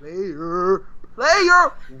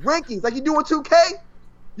rankings. Like you do in 2K,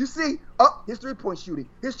 you see, his 3-point shooting,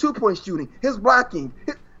 his 2-point shooting, his blocking.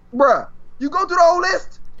 Bruh, you go through the whole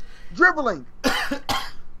list. Dribbling.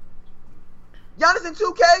 Giannis in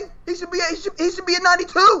 2K, he should be a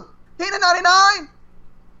 92. He ain't a 99.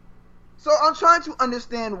 So I'm trying to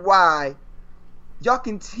understand why y'all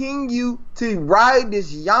continue to ride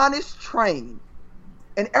this Giannis train,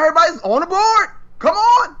 and everybody's on the board. Come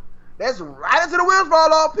on, let's ride into the wheels for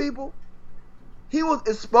all people. He was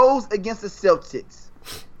exposed against the Celtics,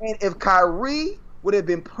 and if Kyrie would have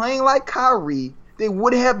been playing like Kyrie, they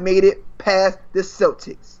would have made it past the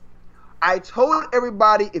Celtics. I told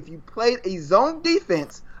everybody if you played a zone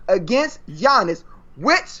defense against Giannis,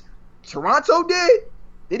 which Toronto did,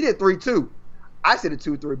 they did 3-2. I said a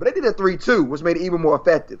 2-3, but they did a 3-2, which made it even more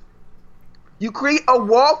effective. You create a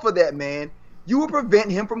wall for that man, you will prevent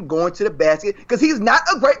him from going to the basket because he's not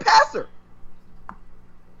a great passer.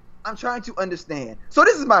 I'm trying to understand. So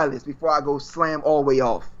this is my list before I go slam all the way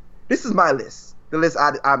off. This is my list, the list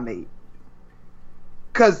I made.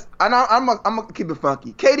 Because I'm going to keep it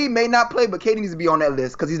funky. KD may not play, but KD needs to be on that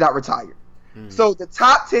list because he's not retired. So the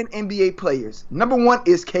top 10 NBA players, number 1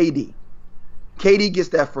 is KD. KD gets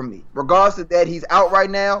that from me. Regardless of that, he's out right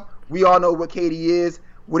now. We all know what KD is,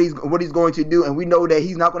 what he's going to do, and we know that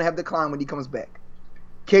he's not going to have decline when he comes back.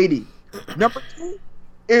 KD. Number 2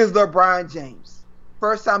 is LeBron James.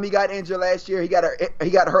 First time he got injured last year, he got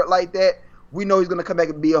hurt like that. We know he's going to come back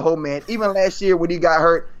and be a whole man. Even last year when he got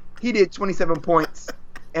hurt, he did 27 points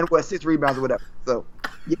and 6 rebounds or whatever. So,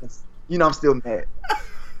 yes, I'm still mad.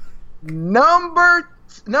 Number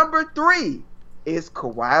 3 is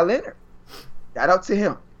Kawhi Leonard. Shout out to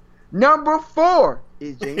him. Number 4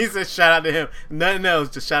 is James. He said shout out to him. Nothing else,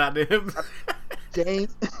 just shout out to him.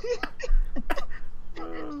 James.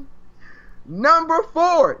 Number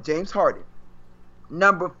 4, James Harden.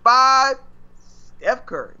 Number 5, Steph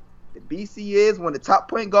Curry. The BC is one of the top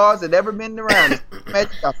point guards that ever been around. I'm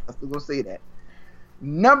still gonna say that.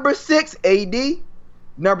 Number 6, AD.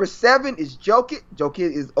 Number 7 is Jokic.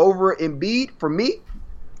 Jokic is over Embiid for me.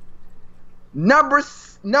 Numbers.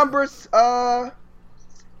 Did I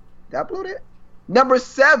upload it? Number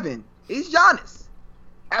 7 is Giannis.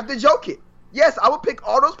 After Jokic. Yes, I would pick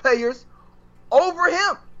all those players over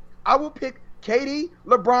him. I will pick KD,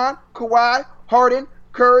 LeBron, Kawhi, Harden,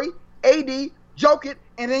 Curry, AD, Jokic,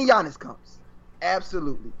 and then Giannis comes.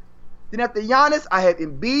 Absolutely. Then after Giannis, I have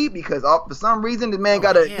Embiid because for some reason the man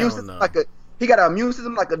got an immune system like a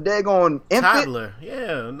daggone infant. Toddler.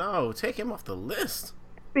 Yeah, no, take him off the list.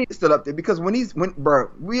 Embiid's still up there because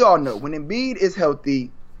bro, we all know when Embiid is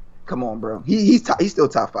healthy, come on, bro, he's still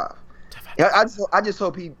top 5. I just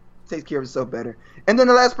hope he takes care of himself better. And then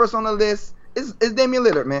the last person on the list is Damian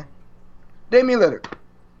Lillard, man. Damian Lillard.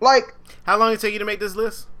 Like, how long did it take you to make this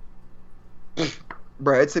list?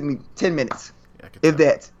 Bro, it took me 10 minutes, if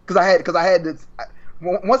that. Because I had to.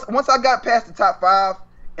 Once I got past the top 5,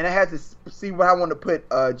 and I had to see what I wanted to put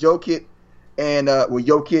Jokic and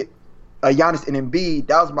Jokic, Giannis and Embiid.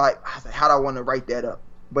 That was I was like, how do I want to write that up?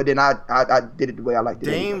 But then I did it the way I liked it.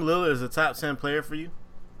 Dame Lillard is a top 10 player for you?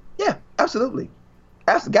 Yeah, absolutely.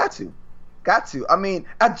 Got to. Got to. I mean,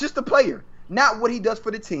 just a player, not what he does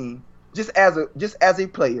for the team. Just as a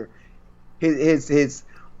player, his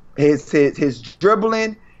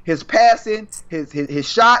dribbling, his passing, his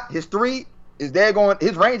shot, his three is there going.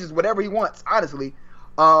 His range is whatever he wants. Honestly,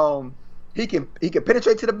 he can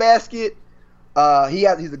penetrate to the basket.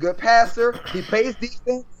 He's a good passer. He plays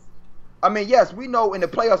defense. I mean, yes, we know in the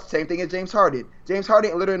playoffs, same thing as James Harden. James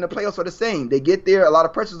Harden and Lillard in the playoffs are the same. They get there, a lot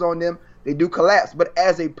of pressure's on them. They do collapse. But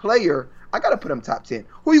as a player, I got to put him top 10.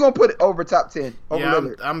 Who are you going to put over top 10 over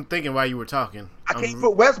Lillard? I'm thinking while you were talking. I can't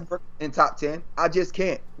put Westbrook in top 10. I just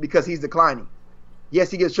can't because he's declining.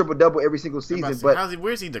 Yes, he gets triple-double every single season. But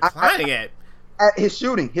where's he declining at? His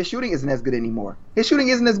shooting isn't as good anymore. We're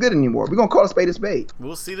going to call a spade a spade.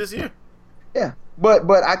 We'll see this year. Yeah, but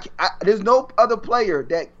there's no other player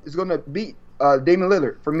that is going to beat Damian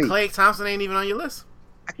Lillard for me. Klay Thompson ain't even on your list.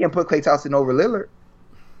 I can't put Klay Thompson over Lillard.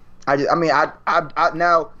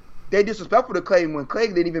 Now they disrespectful to Klay when Klay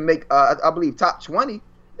didn't even make I believe top 20. You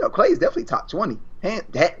know, Klay is definitely top 20.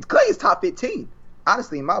 Klay is top 15,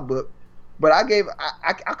 honestly in my book. But I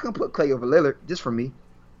couldn't put Klay over Lillard just for me.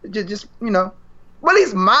 Just you know, but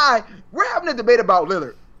he's we're having a debate about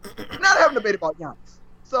Lillard, not having a debate about Giannis.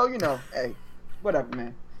 So, you know, hey, whatever,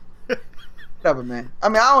 man. Whatever, man. I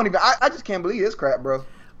mean, I just can't believe this crap, bro.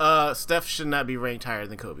 Steph should not be ranked higher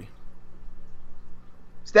than Kobe.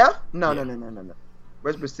 Steph? No.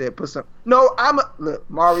 Westbrook said put some. No, look,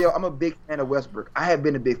 Mario, I'm a big fan of Westbrook. I have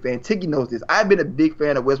been a big fan. Tiggy knows this. I've been a big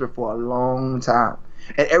fan of Westbrook for a long time.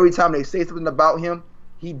 And every time they say something about him,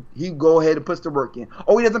 he go ahead and puts the work in.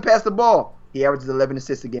 Oh, he doesn't pass the ball. He averages 11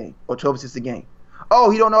 assists a game or 12 assists a game. Oh,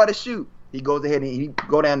 he don't know how to shoot. He goes ahead and he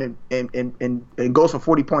go down and goes for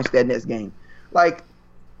 40 points that next game. Like,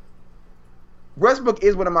 Westbrook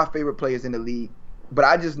is one of my favorite players in the league, but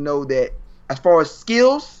I just know that as far as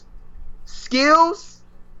skills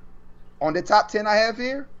on the top 10 I have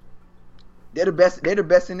here, they're the best. They're the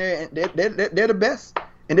best in there, and they're the best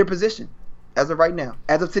in their position as of right now,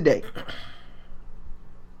 as of today.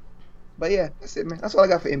 But yeah, that's it, man. That's all I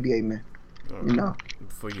got for NBA, man. Right. You know,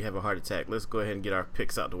 before you have a heart attack, let's go ahead and get our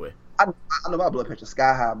picks out the way. I know my blood pressure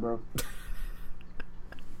sky high, bro.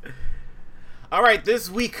 All right, this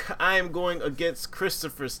week I am going against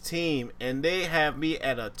Christopher's team, and they have me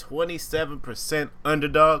at a 27%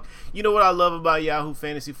 underdog. You know what I love about Yahoo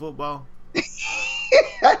Fantasy Football?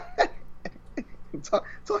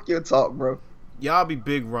 Talk your talk, bro. Y'all be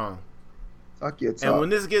big wrong. Talk your talk. And when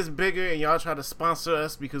this gets bigger and y'all try to sponsor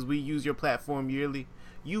us because we use your platform yearly,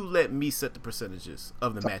 you let me set the percentages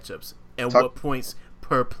of the matchups and what points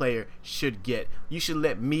per player should get. You should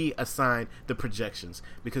let me assign the projections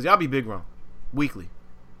because y'all be big wrong weekly.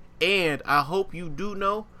 And I hope you do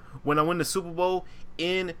know when I win the Super Bowl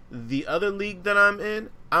in the other league that I'm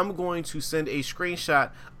in, I'm going to send a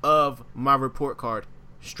screenshot of my report card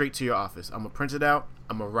straight to your office. I'm going to print it out.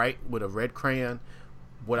 I'm going to write with a red crayon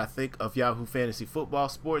what I think of Yahoo Fantasy Football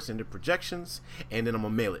Sports and the projections, and then I'm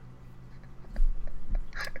going to mail it.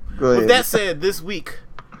 With that said, this week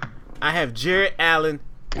I have Jared Allen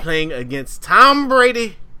playing against Tom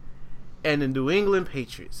Brady and the New England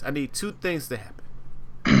Patriots. I need two things to happen.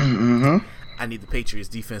 Mm-hmm. I need the Patriots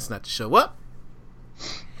defense not to show up,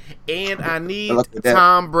 and I need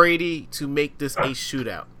Tom Brady to make this a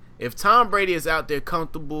shootout. If Tom Brady is out there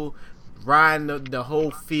comfortable riding the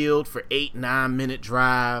whole field for 8-9 minute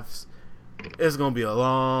drives, it's going to be a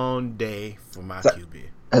long day for my QB.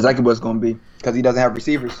 Exactly what it's going to be because he doesn't have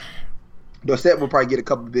receivers. Dorsett will probably get a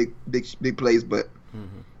couple big plays, but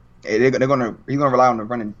he's gonna rely on the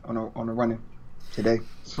running today.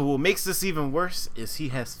 But what makes this even worse is he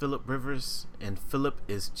has Phillip Rivers, and Phillip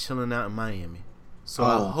is chilling out in Miami. So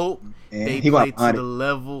I hope they play to the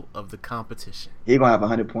level of the competition. He's gonna have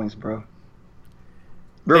 100 points, bro.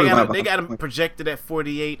 They got him projected at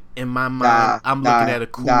 48. In my mind, I'm looking at a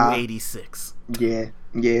cool 86. Yeah.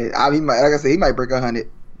 Like I said, he might break 100.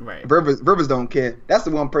 Right. Rivers don't care. That's the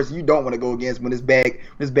one person you don't want to go against when it's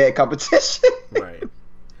bad competition. Right.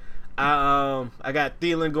 I got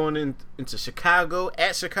Thielen going into Chicago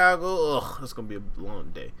at Chicago. Ugh, it's gonna be a long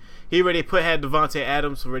day. He had Devontae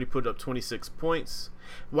Adams already put up 26 points.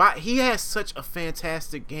 Why he has such a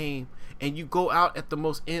fantastic game, and you go out at the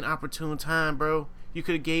most inopportune time, bro. You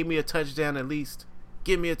could have gave me a touchdown at least.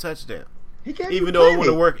 Give me a touchdown. Even though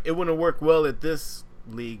it wouldn't work well at this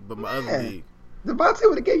league, but my other league. Devontae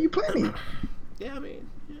would have gave you plenty. Yeah, I mean,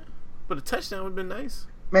 but a touchdown would have been nice.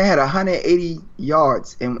 Man had 180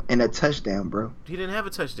 yards and a touchdown, bro. He didn't have a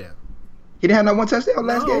touchdown. He didn't have no one touchdown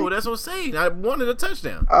last game? No, that's what I'm saying. I wanted a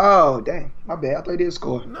touchdown. Oh, dang. My bad. I thought he didn't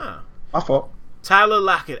score. Nah. My fault. Tyler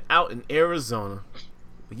Lockett out in Arizona.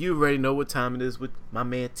 You already know what time it is with my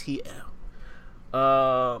man TL.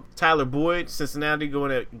 Tyler Boyd, Cincinnati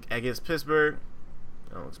going against Pittsburgh.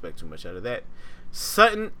 I don't expect too much out of that.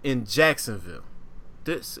 Sutton in Jacksonville.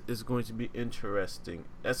 This is going to be interesting.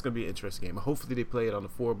 That's going to be an interesting game. Hopefully they play it on the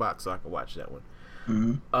 4-box so I can watch that one.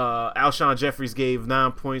 Mm-hmm. Alshon Jeffries gave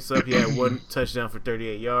 9 points up. He had 1 touchdown for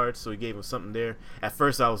 38 yards, so he gave him something there. At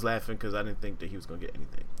first I was laughing because I didn't think that he was going to get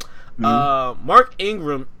anything. Mm-hmm. Mark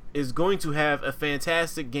Ingram is going to have a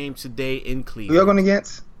fantastic game today in Cleveland. Who y'all going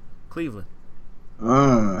against? Cleveland.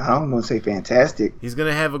 I don't want to say fantastic. He's going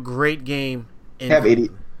to have a great game in have 80.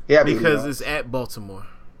 Because it's at Baltimore.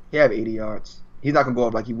 He have 80 yards. He's not gonna go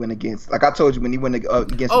up like he went against. Like I told you when he went against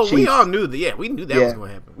the Chiefs. We all knew that. Yeah, we knew that was going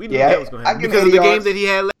to happen. We knew that was going to happen because of the game that he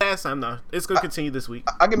had last time. No, it's going to continue this week.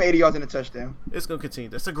 I'll give him 80 yards and a touchdown. It's going to continue.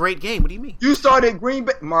 That's a great game. What do you mean? You started Green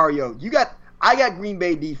Bay, Mario. I got Green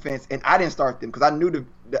Bay defense, and I didn't start them because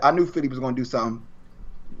I knew Philly was going to do something.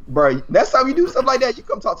 Bro, next time you do something like that, you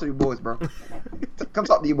come talk to your boys, bro. Come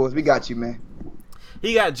talk to your boys. We got you, man.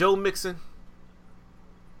 He got Joe Mixon.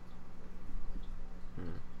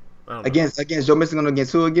 Against Joe Mixon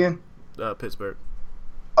against who again? Pittsburgh.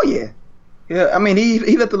 Oh yeah. I mean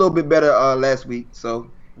he looked a little bit better last week, so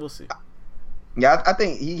we'll see. Yeah, I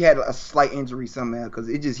think he had a slight injury somehow because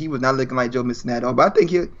he was not looking like Joe Mixon at all. But I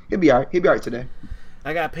think he'll be all right. He'll be all right today.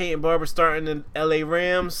 I got Peyton Barber starting in L.A.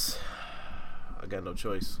 Rams. I got no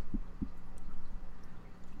choice.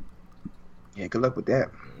 Yeah, good luck with that.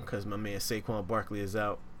 Because my man Saquon Barkley is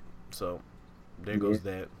out, so there goes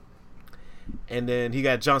that. And then he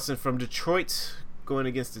got Johnson from Detroit going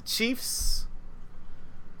against the Chiefs.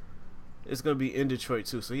 It's going to be in Detroit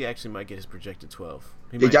too, so he actually might get his projected 12.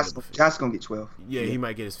 John's going to get 12. Yeah, he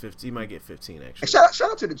might get his 15. He might get 15 actually. Shout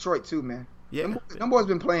out to Detroit too, man. Yeah, them boys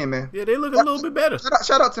been playing, man. Yeah, they look a little bit better.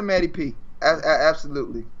 Shout out to Matty P.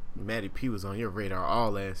 Absolutely. Matty P was on your radar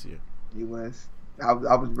all last year. He was. I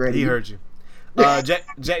was ready. He heard you.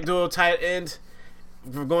 Jack Doyle, tight end.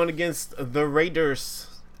 We're going against the Raiders.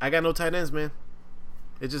 I got no tight ends, man.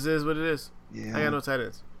 It just is what it is. Yeah. I got no tight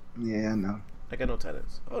ends. Yeah, I know. I got no tight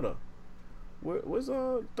ends. Hold on. Where's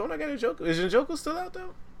don't I got Njoku? Is Njoku still out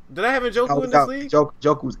though? Did I have Njoku in this league?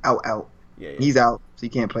 Njoku's out. Yeah. He's out, so you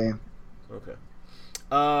can't play him. Okay.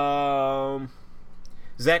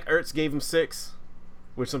 Zach Ertz gave him 6,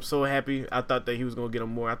 which I'm so happy. I thought that he was gonna get him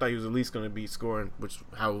more. I thought he was at least gonna be scoring, which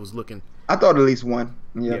how it was looking. I thought at least 1.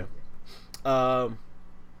 Yeah.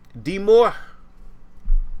 D Moore.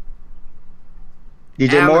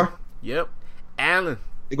 DJ Allen. Moore? Yep. Allen.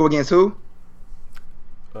 They go against who?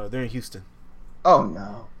 They're in Houston. Oh,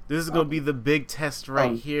 no. This is going to be the big test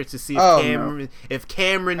here to see if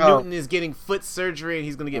Cameron Newton is getting foot surgery and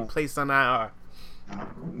he's going to get placed on IR.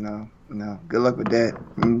 No. Good luck with that.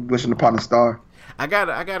 I'm wishing upon a star. I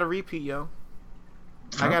got a repeat, yo.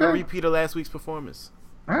 I got a repeat of last week's performance.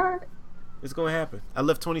 All right. It's going to happen. I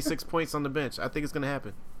left 26 points on the bench. I think it's going to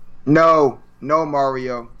happen. No,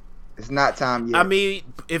 Mario. It's not time yet. I mean,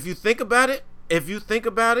 if you think about it,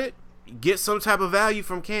 get some type of value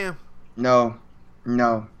from Cam. No.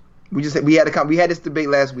 We had this debate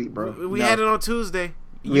last week, bro. We had it on Tuesday.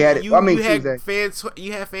 Tuesday.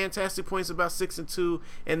 You had fantastic points about 6 and 2,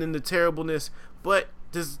 and then the terribleness. But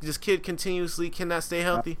this kid continuously cannot stay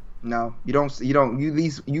healthy. No, you don't. You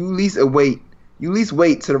least wait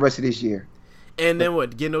till the rest of this year. And then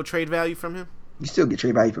what? Get no trade value from him? You still get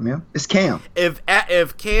trade value from him. It's Cam.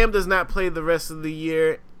 If Cam does not play the rest of the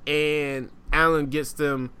year and Allen gets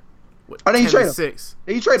them, then you trade him. 6.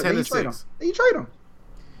 Then you trade him.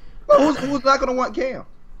 Well, who's not going to want Cam?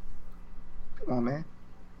 Come on, man.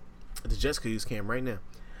 The Jets could use Cam right now.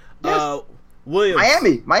 Yes.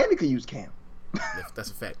 Williams. Miami could use Cam. That's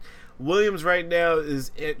a fact. Williams right now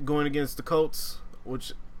is going against the Colts,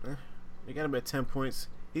 which they got him at 10 points.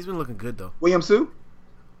 He's been looking good though. Williams who?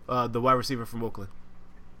 The wide receiver from Oakland.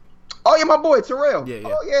 Oh yeah, my boy Terrell. Yeah.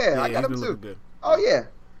 Oh yeah, I got him too. Good. Oh yeah,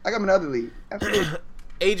 I got him in another league. Absolutely.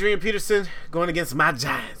 Adrian Peterson going against my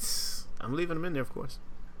Giants. I'm leaving him in there, of course.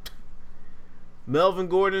 Melvin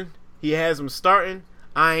Gordon, he has him starting.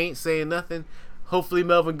 I ain't saying nothing. Hopefully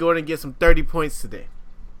Melvin Gordon gets some 30 points today.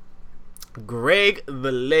 Greg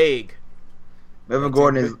the Leg. Melvin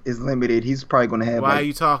Gordon is limited. He's probably going to have. Why are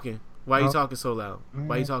you talking? Why are you talking so loud?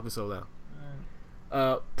 Why are you talking so loud?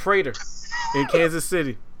 Prater in Kansas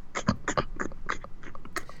City.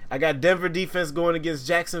 I got Denver defense going against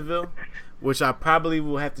Jacksonville, which I probably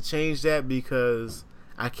will have to change that because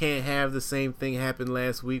I can't have the same thing happen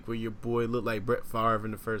last week where your boy looked like Brett Favre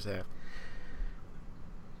in the first half.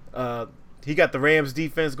 He got the Rams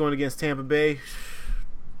defense going against Tampa Bay.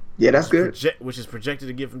 Yeah, that's good. Which is projected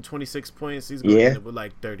to give him 26 points. He's going to end up with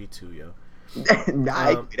like 32, yo. Nah,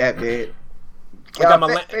 I ain't that bad.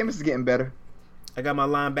 Famous is getting better. I got my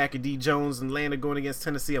linebacker D. Jones in Atlanta going against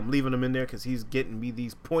Tennessee. I'm leaving him in there because he's getting me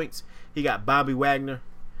these points. He got Bobby Wagner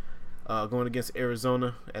going against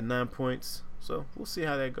Arizona at 9 points. So we'll see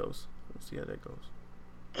how that goes.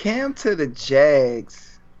 Cam to the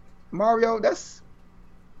Jags. Mario, that's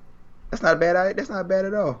not bad. That's not bad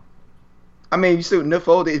at all. I mean, you see Nick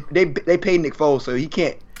Foles. They paid Nick Foles, so he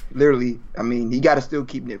can't literally. I mean, he got to still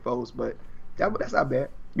keep Nick Foles, but that's not bad.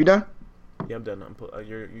 You done? Yeah, I'm done.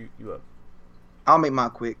 You up? I'll make mine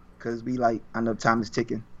quick because I know time is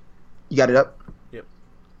ticking. You got it up? Yep.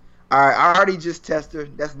 All right, I already just tested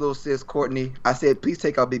her. That's little sis Courtney. I said, please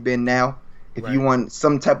take out Big Ben now if you want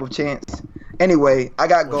some type of chance. Anyway, I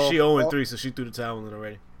got Goff. She 0-3, so she threw the towel in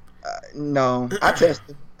already. No, I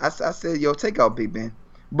tested. I said, yo, take out Big Ben.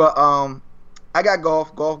 But I got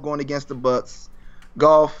Goff. Goff going against the Bucks.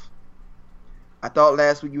 Goff, I thought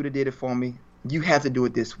last week you would have did it for me. You have to do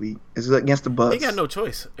it this week. It's against the Bucks. He got no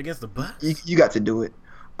choice against the Bucks. You got to do it.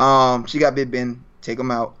 She got Big Ben. Take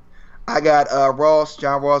him out. I got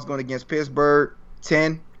John Ross going against Pittsburgh.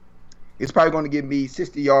 10. It's probably going to give me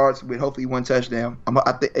 60 yards with hopefully one touchdown.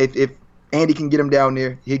 If Andy can get him down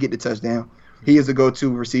there, he'll get the touchdown. He is a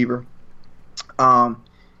go-to receiver.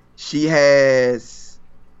 She has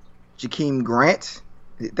Jakeem Grant.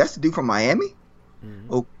 That's the dude from Miami.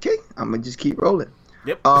 Mm-hmm. Okay, I'm gonna just keep rolling.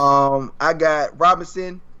 Yep. I got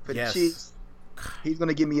Robinson for the Chiefs. He's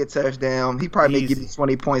gonna give me a touchdown. He probably may give me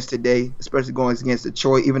 20 points today, especially going against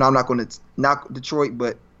Detroit. Even though I'm not going to knock Detroit,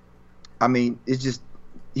 but I mean, he's just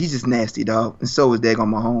nasty, dog. And so is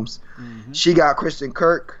daggone Mahomes. Mm-hmm. She got Christian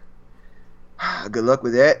Kirk. Good luck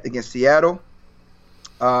with that against Seattle.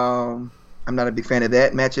 I'm not a big fan of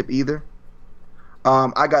that matchup either.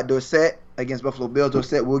 I got Dorsett against Buffalo Bills.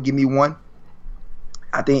 Dorsett will give me one.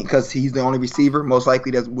 I think because he's the only receiver most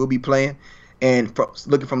likely that will be playing. And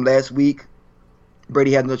looking from last week,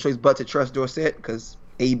 Brady had no choice but to trust Dorsett because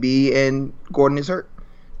AB and Gordon is hurt.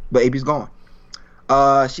 But AB's gone.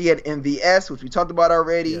 She had MVS, which we talked about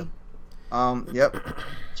already. Yeah. Yep.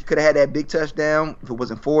 She could have had that big touchdown if it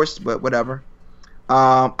wasn't forced, but whatever.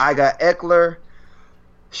 I got Eckler.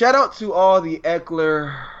 Shout out to all the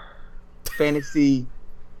Eckler fantasy.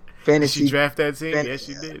 Did she draft that team? Yes,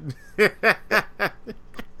 she did. Yeah.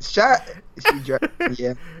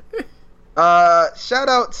 Shout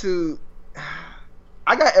out to.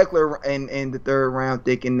 I got Eckler in the third round,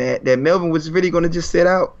 thinking that Melvin was really going to just sit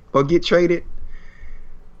out or get traded.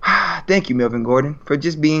 Thank you, Melvin Gordon, for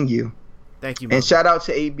just being you. Thank you, Melvin. And shout out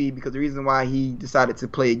to AB because the reason why he decided to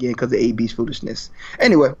play again because of AB's foolishness.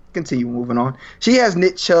 Anyway, continue moving on. She has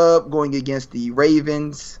Nick Chubb going against the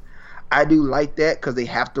Ravens. I do like that because they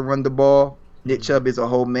have to run the ball. Nick Chubb is a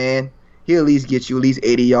whole man. He'll at least get you at least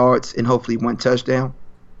 80 yards and hopefully one touchdown.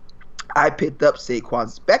 I picked up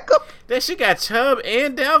Saquon's backup. Then she got Chubb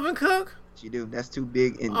and Dalvin Cook. She do. That's too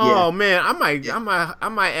big. And man, I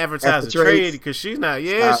might advertise a trade because she's not.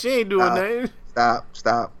 Yeah, she ain't doing that.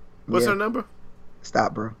 Stop. What's her number?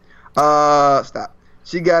 Stop, bro. Stop.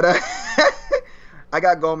 She got I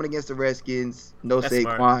got Goldman against the Redskins. No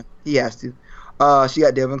Saquon. Smart. He has to. She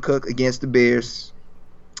got Devin Cook against the Bears.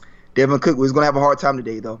 Devin Cook was going to have a hard time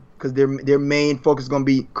today, though, because their main focus is going to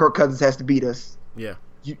be Kirk Cousins has to beat us. Yeah.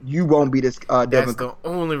 You won't beat us, Devin That's Cook. the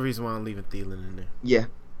only reason why I'm leaving Thielen in there.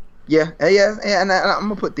 Yeah, and I'm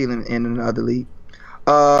going to put Thielen in another league.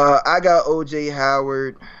 I got O.J.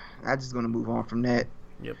 Howard. I'm just going to move on from that.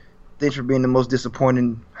 Yep. Thanks for being the most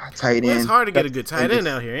disappointing tight end. It's hard to get a good tight end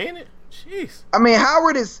out here, ain't it? Jeez. I mean,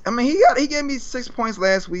 Howard is. I mean, he gave me 6 points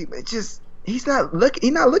last week. But just he's not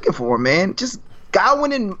looking for him, man. Just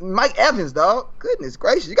Godwin and Mike Evans, dog. Goodness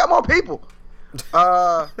gracious, you got more people.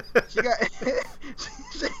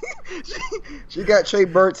 She got Trey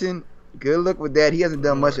Burton. Good luck with that. He hasn't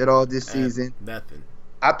done much at all this season. Nothing.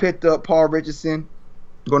 I picked up Paul Richardson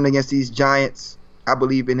going against these Giants. I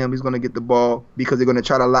believe in him. He's going to get the ball because they're going to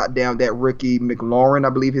try to lock down that rookie McLaurin,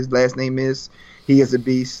 I believe his last name is. He is a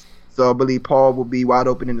beast. So I believe Paul will be wide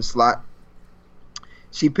open in the slot.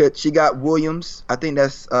 She got Williams. I think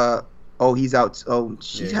that's he's out. Oh,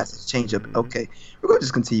 she has to change up. Okay. We're going to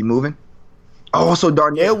just continue moving. Oh, so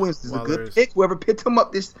Darnell Williams is a good pick. Whoever picked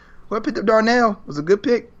up Darnell was a good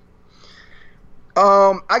pick.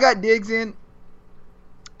 I got Diggs in.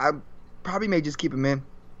 I probably may just keep him in.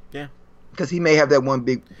 Yeah. Because he may have that one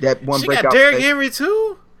breakout. She got Derrick Henry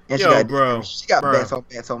too? And she got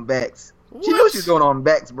backs on backs. What? She knows she's going on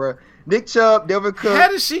backs, bro. Nick Chubb, Devin Cook. How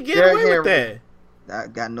did she get away with that? I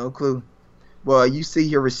got no clue. Well, you see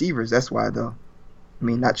her receivers. That's why, though. I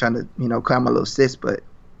mean, not trying to, call my little sis, but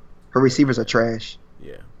her receivers are trash.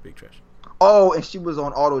 Yeah, big trash. Oh, and she was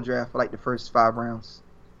on auto draft for like the first 5 rounds.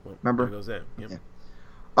 Well, remember? There goes that. Yep. Yeah.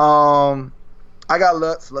 I got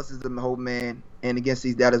Lutz. Lutz is the whole man. And against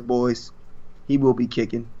these Dallas boys, he will be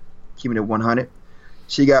kicking, keeping it 100.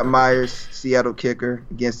 She got Myers, Seattle kicker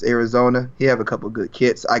against Arizona. He have a couple good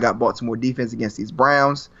kits. I got Baltimore defense against these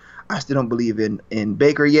Browns. I still don't believe in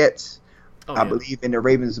Baker yet. I believe in the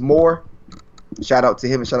Ravens more. Shout out to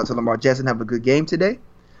him and shout out to Lamar Jackson. Have a good game today.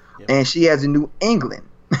 Yep. And she has a New England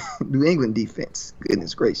defense.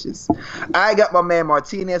 Goodness gracious. I got my man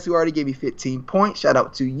Martinez, who already gave me 15 points. Shout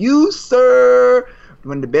out to you, sir.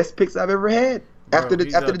 One of the best picks I've ever had after the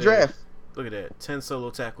draft. Look at that. 10 solo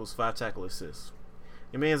tackles, 5 tackle assists.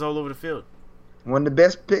 Your man's all over the field. One of the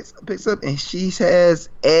best picks up, and she has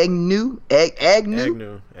Agnew.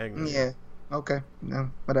 Agnew. Yeah. Okay. No,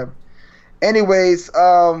 whatever. Anyways,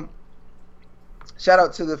 shout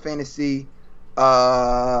out to the fantasy.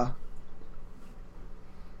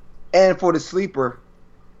 And for the sleeper,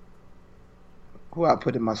 who I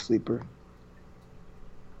put in my sleeper?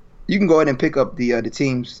 You can go ahead and pick up the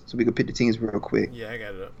teams, so we can pick the teams real quick. Yeah, I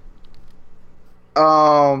got it up.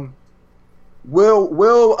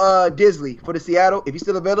 Will Disley for the Seattle, if he's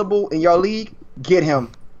still available in your league, get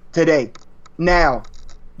him today. Now.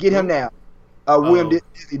 Get him now. William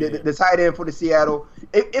Disley, the tight end for the Seattle.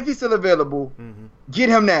 If he's still available, get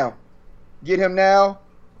him now. Get him now.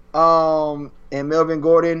 And Melvin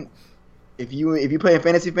Gordon, if you playing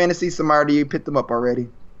fantasy, somebody picked him up already.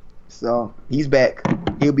 So he's back.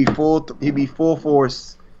 He'll be full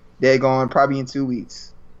force. They're going probably in 2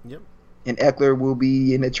 weeks. Yep. And Eckler will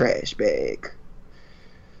be in the trash bag.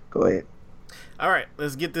 Go ahead. All right,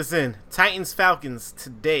 let's get this in. Titans Falcons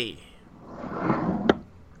today.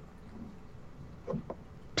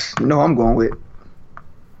 You know who I'm going with.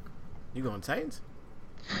 You going Titans?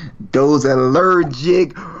 Those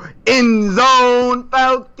allergic end zone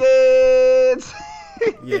Falcons.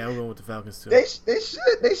 Yeah, I'm going with the Falcons too. They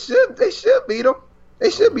should beat them.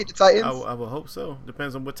 They should beat the Titans. I would hope so.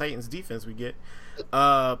 Depends on what Titans defense we get.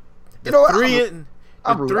 You know what?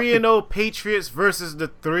 3-0 Patriots versus the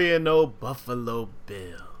 3-0 Buffalo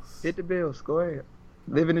Bills. Hit the Bills. Go ahead.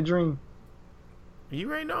 Living the dream. You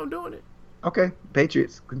already know I'm doing it. Okay,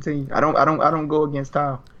 Patriots. Continue. I don't go against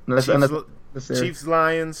Kyle. Chiefs,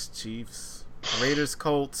 Lions, Chiefs, Raiders,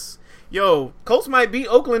 Colts. Yo, Colts might beat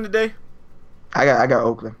Oakland today. I got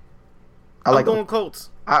Oakland. I'm going Colts.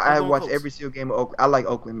 I watched every single game of Oakland. I like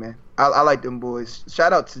Oakland, man. I like them boys.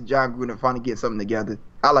 Shout out to John Gruden finally getting something together.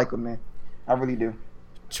 I like them, man. I really do.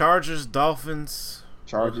 Chargers, Dolphins.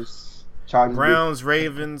 Chargers. Browns,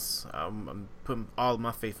 Ravens. I'm putting all of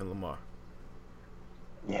my faith in Lamar.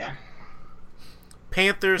 Yeah.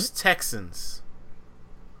 Panthers, Texans.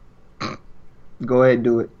 Go ahead and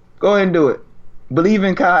do it. Go ahead and do it. Believe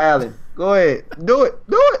in Kyle Allen. Go ahead. Do it.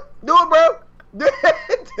 Do it. Do it, bro.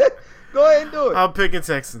 Go ahead and do it. I'm picking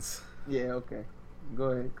Texans. Yeah, okay. Go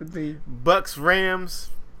ahead. Continue. Bucks, Rams.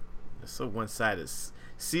 It's so one-sided.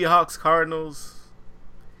 Seahawks, Cardinals.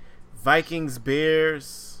 Vikings,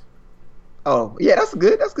 Bears. Oh, yeah, that's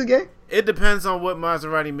good. That's a good game. It depends on what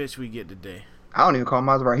Maserati Mitch we get today. I don't even call him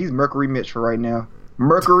Maserati. He's Mercury Mitch for right now.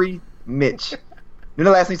 Mercury Mitch. You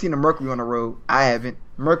know the last time you seen a Mercury on the road? I haven't.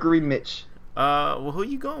 Mercury Mitch. Well, who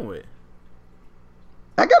you going with?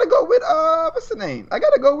 I gotta go with what's the name? I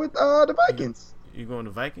gotta go with the Vikings. You going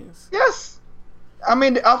to Vikings? Yes. I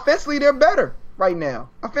mean, offensively they're better right now.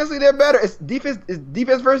 Offensively they're better. It's defense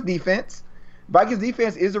versus defense. Vikings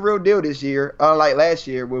defense is the real deal this year. Like last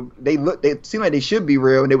year, where they seem like they should be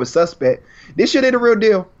real and they were suspect. This year they're the real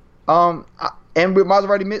deal. And with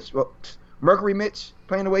Maserati Mitch, Mercury Mitch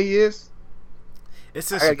playing the way he is. It's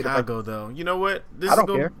in Chicago, though. You know what? This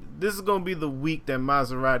is gonna be the week that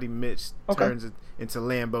Maserati Mitch turns it into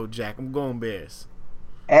Lambo Jack. I'm going Bears.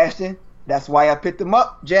 Ashton, that's why I picked him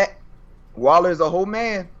up, Jack. Waller's a whole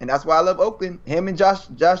man, and that's why I love Oakland. Him and Josh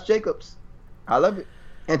Jacobs. I love it.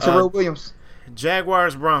 And Terrell Williams.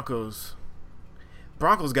 Jaguars, Broncos.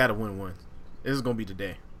 Broncos got to win one. This is gonna be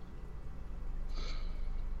today.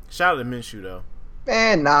 Shout out to Minshew though.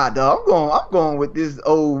 Man, nah, dog. I'm going with this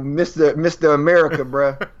old Mr. America,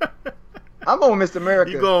 bro. I'm going with Mr.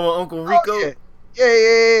 America. You going with Uncle Rico? Oh,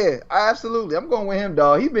 yeah. Absolutely. I'm going with him,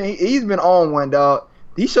 dog. He's been on one, dog.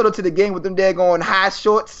 He showed up to the game with them daggone high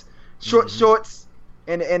shorts, shorts,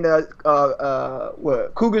 and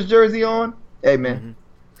what Cougars jersey on. Hey man,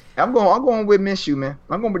 I'm going with Minshew, man.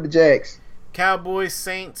 I'm going with the Jags. Cowboys,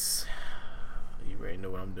 Saints. You already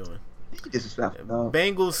know what I'm doing. Disrespectful, dog.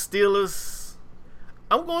 Bengals, Steelers.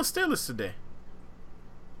 I'm going Steelers today.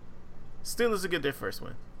 Steelers will get their first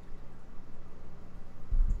win.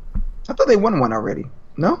 I thought they won one already.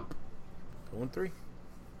 No? 1-3.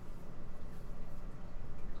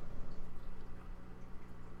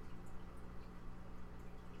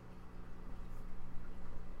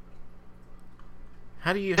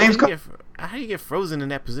 How do you get frozen in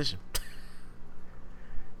that position?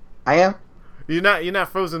 I am. You're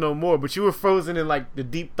not frozen no more, but you were frozen in like the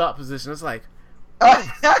deep thought position. It's like,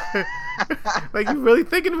 like you really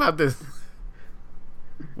thinking about this.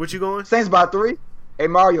 What you going? Saints by 3. Hey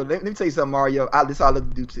Mario, let me tell you something, Mario. This is all I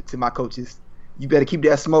look to do to my coaches. You better keep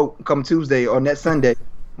that smoke come Tuesday or next Sunday.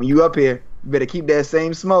 When you up here, you better keep that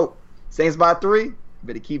same smoke. Saints by 3. You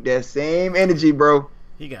better keep that same energy, bro.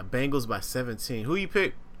 He got Bengals by 17. Who you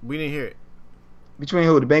pick? We didn't hear it. Between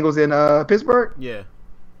who? The Bengals and Pittsburgh? Yeah.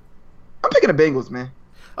 I'm picking the Bengals, man.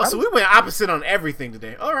 Oh, so we went opposite on everything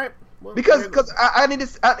today. All right. Well, because I need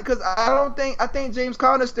to because I think James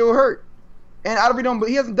Conner's still hurt, and I really don't. But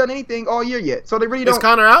he hasn't done anything all year yet, so they really don't. Is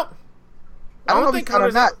Conner out? I don't know if he's out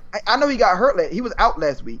or not. I know he got hurt. He was out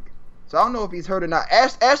last week, so I don't know if he's hurt or not.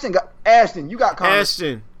 Ashton, you got Conner.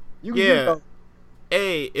 Ashton. You go.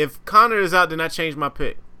 Hey, if Conner is out, then I change my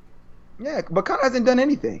pick. Yeah, but Conner hasn't done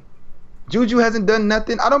anything. Juju hasn't done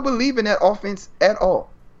nothing. I don't believe in that offense at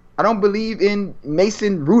all. I don't believe in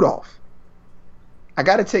Mason Rudolph. I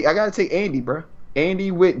gotta take Andy, bro.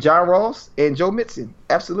 Andy with John Ross and Joe Mixon,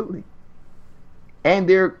 absolutely. And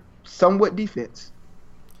their somewhat defense.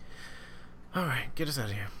 All right, get us out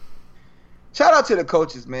of here. Shout out to the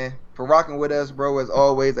coaches, man, for rocking with us, bro. As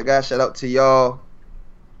always, I gotta shout out to y'all.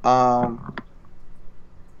 But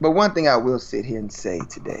one thing I will sit here and say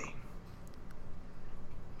today,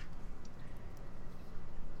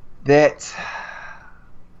 that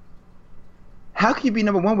how can you be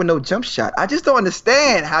number one with no jump shot? I just don't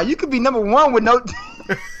understand how you could be number one with no.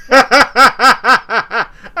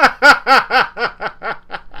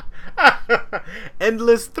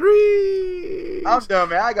 Endless three. I'm done,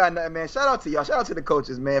 man. I got nothing, man. Shout out to y'all. Shout out to the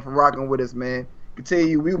coaches, man, for rocking with us, man.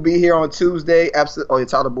 Continue. We'll be here on Tuesday. Absolutely. Oh, your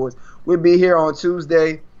Tyler boys. We'll be here on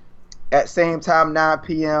Tuesday at same time, 9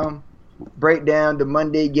 p.m. Break down the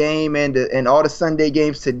Monday game and all the Sunday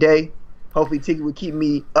games today. Hopefully, Tiki will keep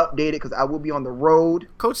me updated because I will be on the road.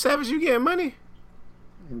 Coach Savage, you getting money?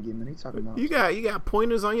 I didn't get money. Talking about you got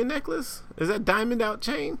pointers on your necklace? Is that diamond out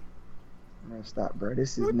chain? Man, stop, bro.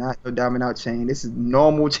 This is not no diamond out chain. This is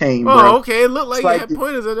normal chain, bro. Oh, okay. It looked like you had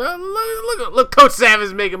pointers. Look, Coach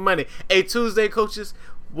Savage making money. Hey, Tuesday, coaches,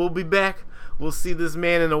 we'll be back. We'll see this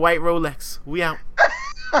man in a white Rolex. We out.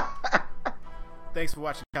 Thanks for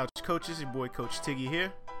watching Couch Coaches. Your boy Coach Tiggy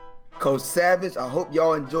here. Coach Savage, I hope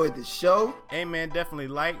y'all enjoyed the show. Hey, man, definitely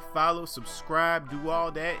like, follow, subscribe, do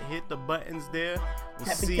all that. Hit the buttons there. We'll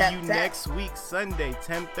see you next week, Sunday,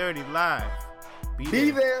 10:30 live. Be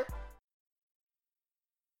there.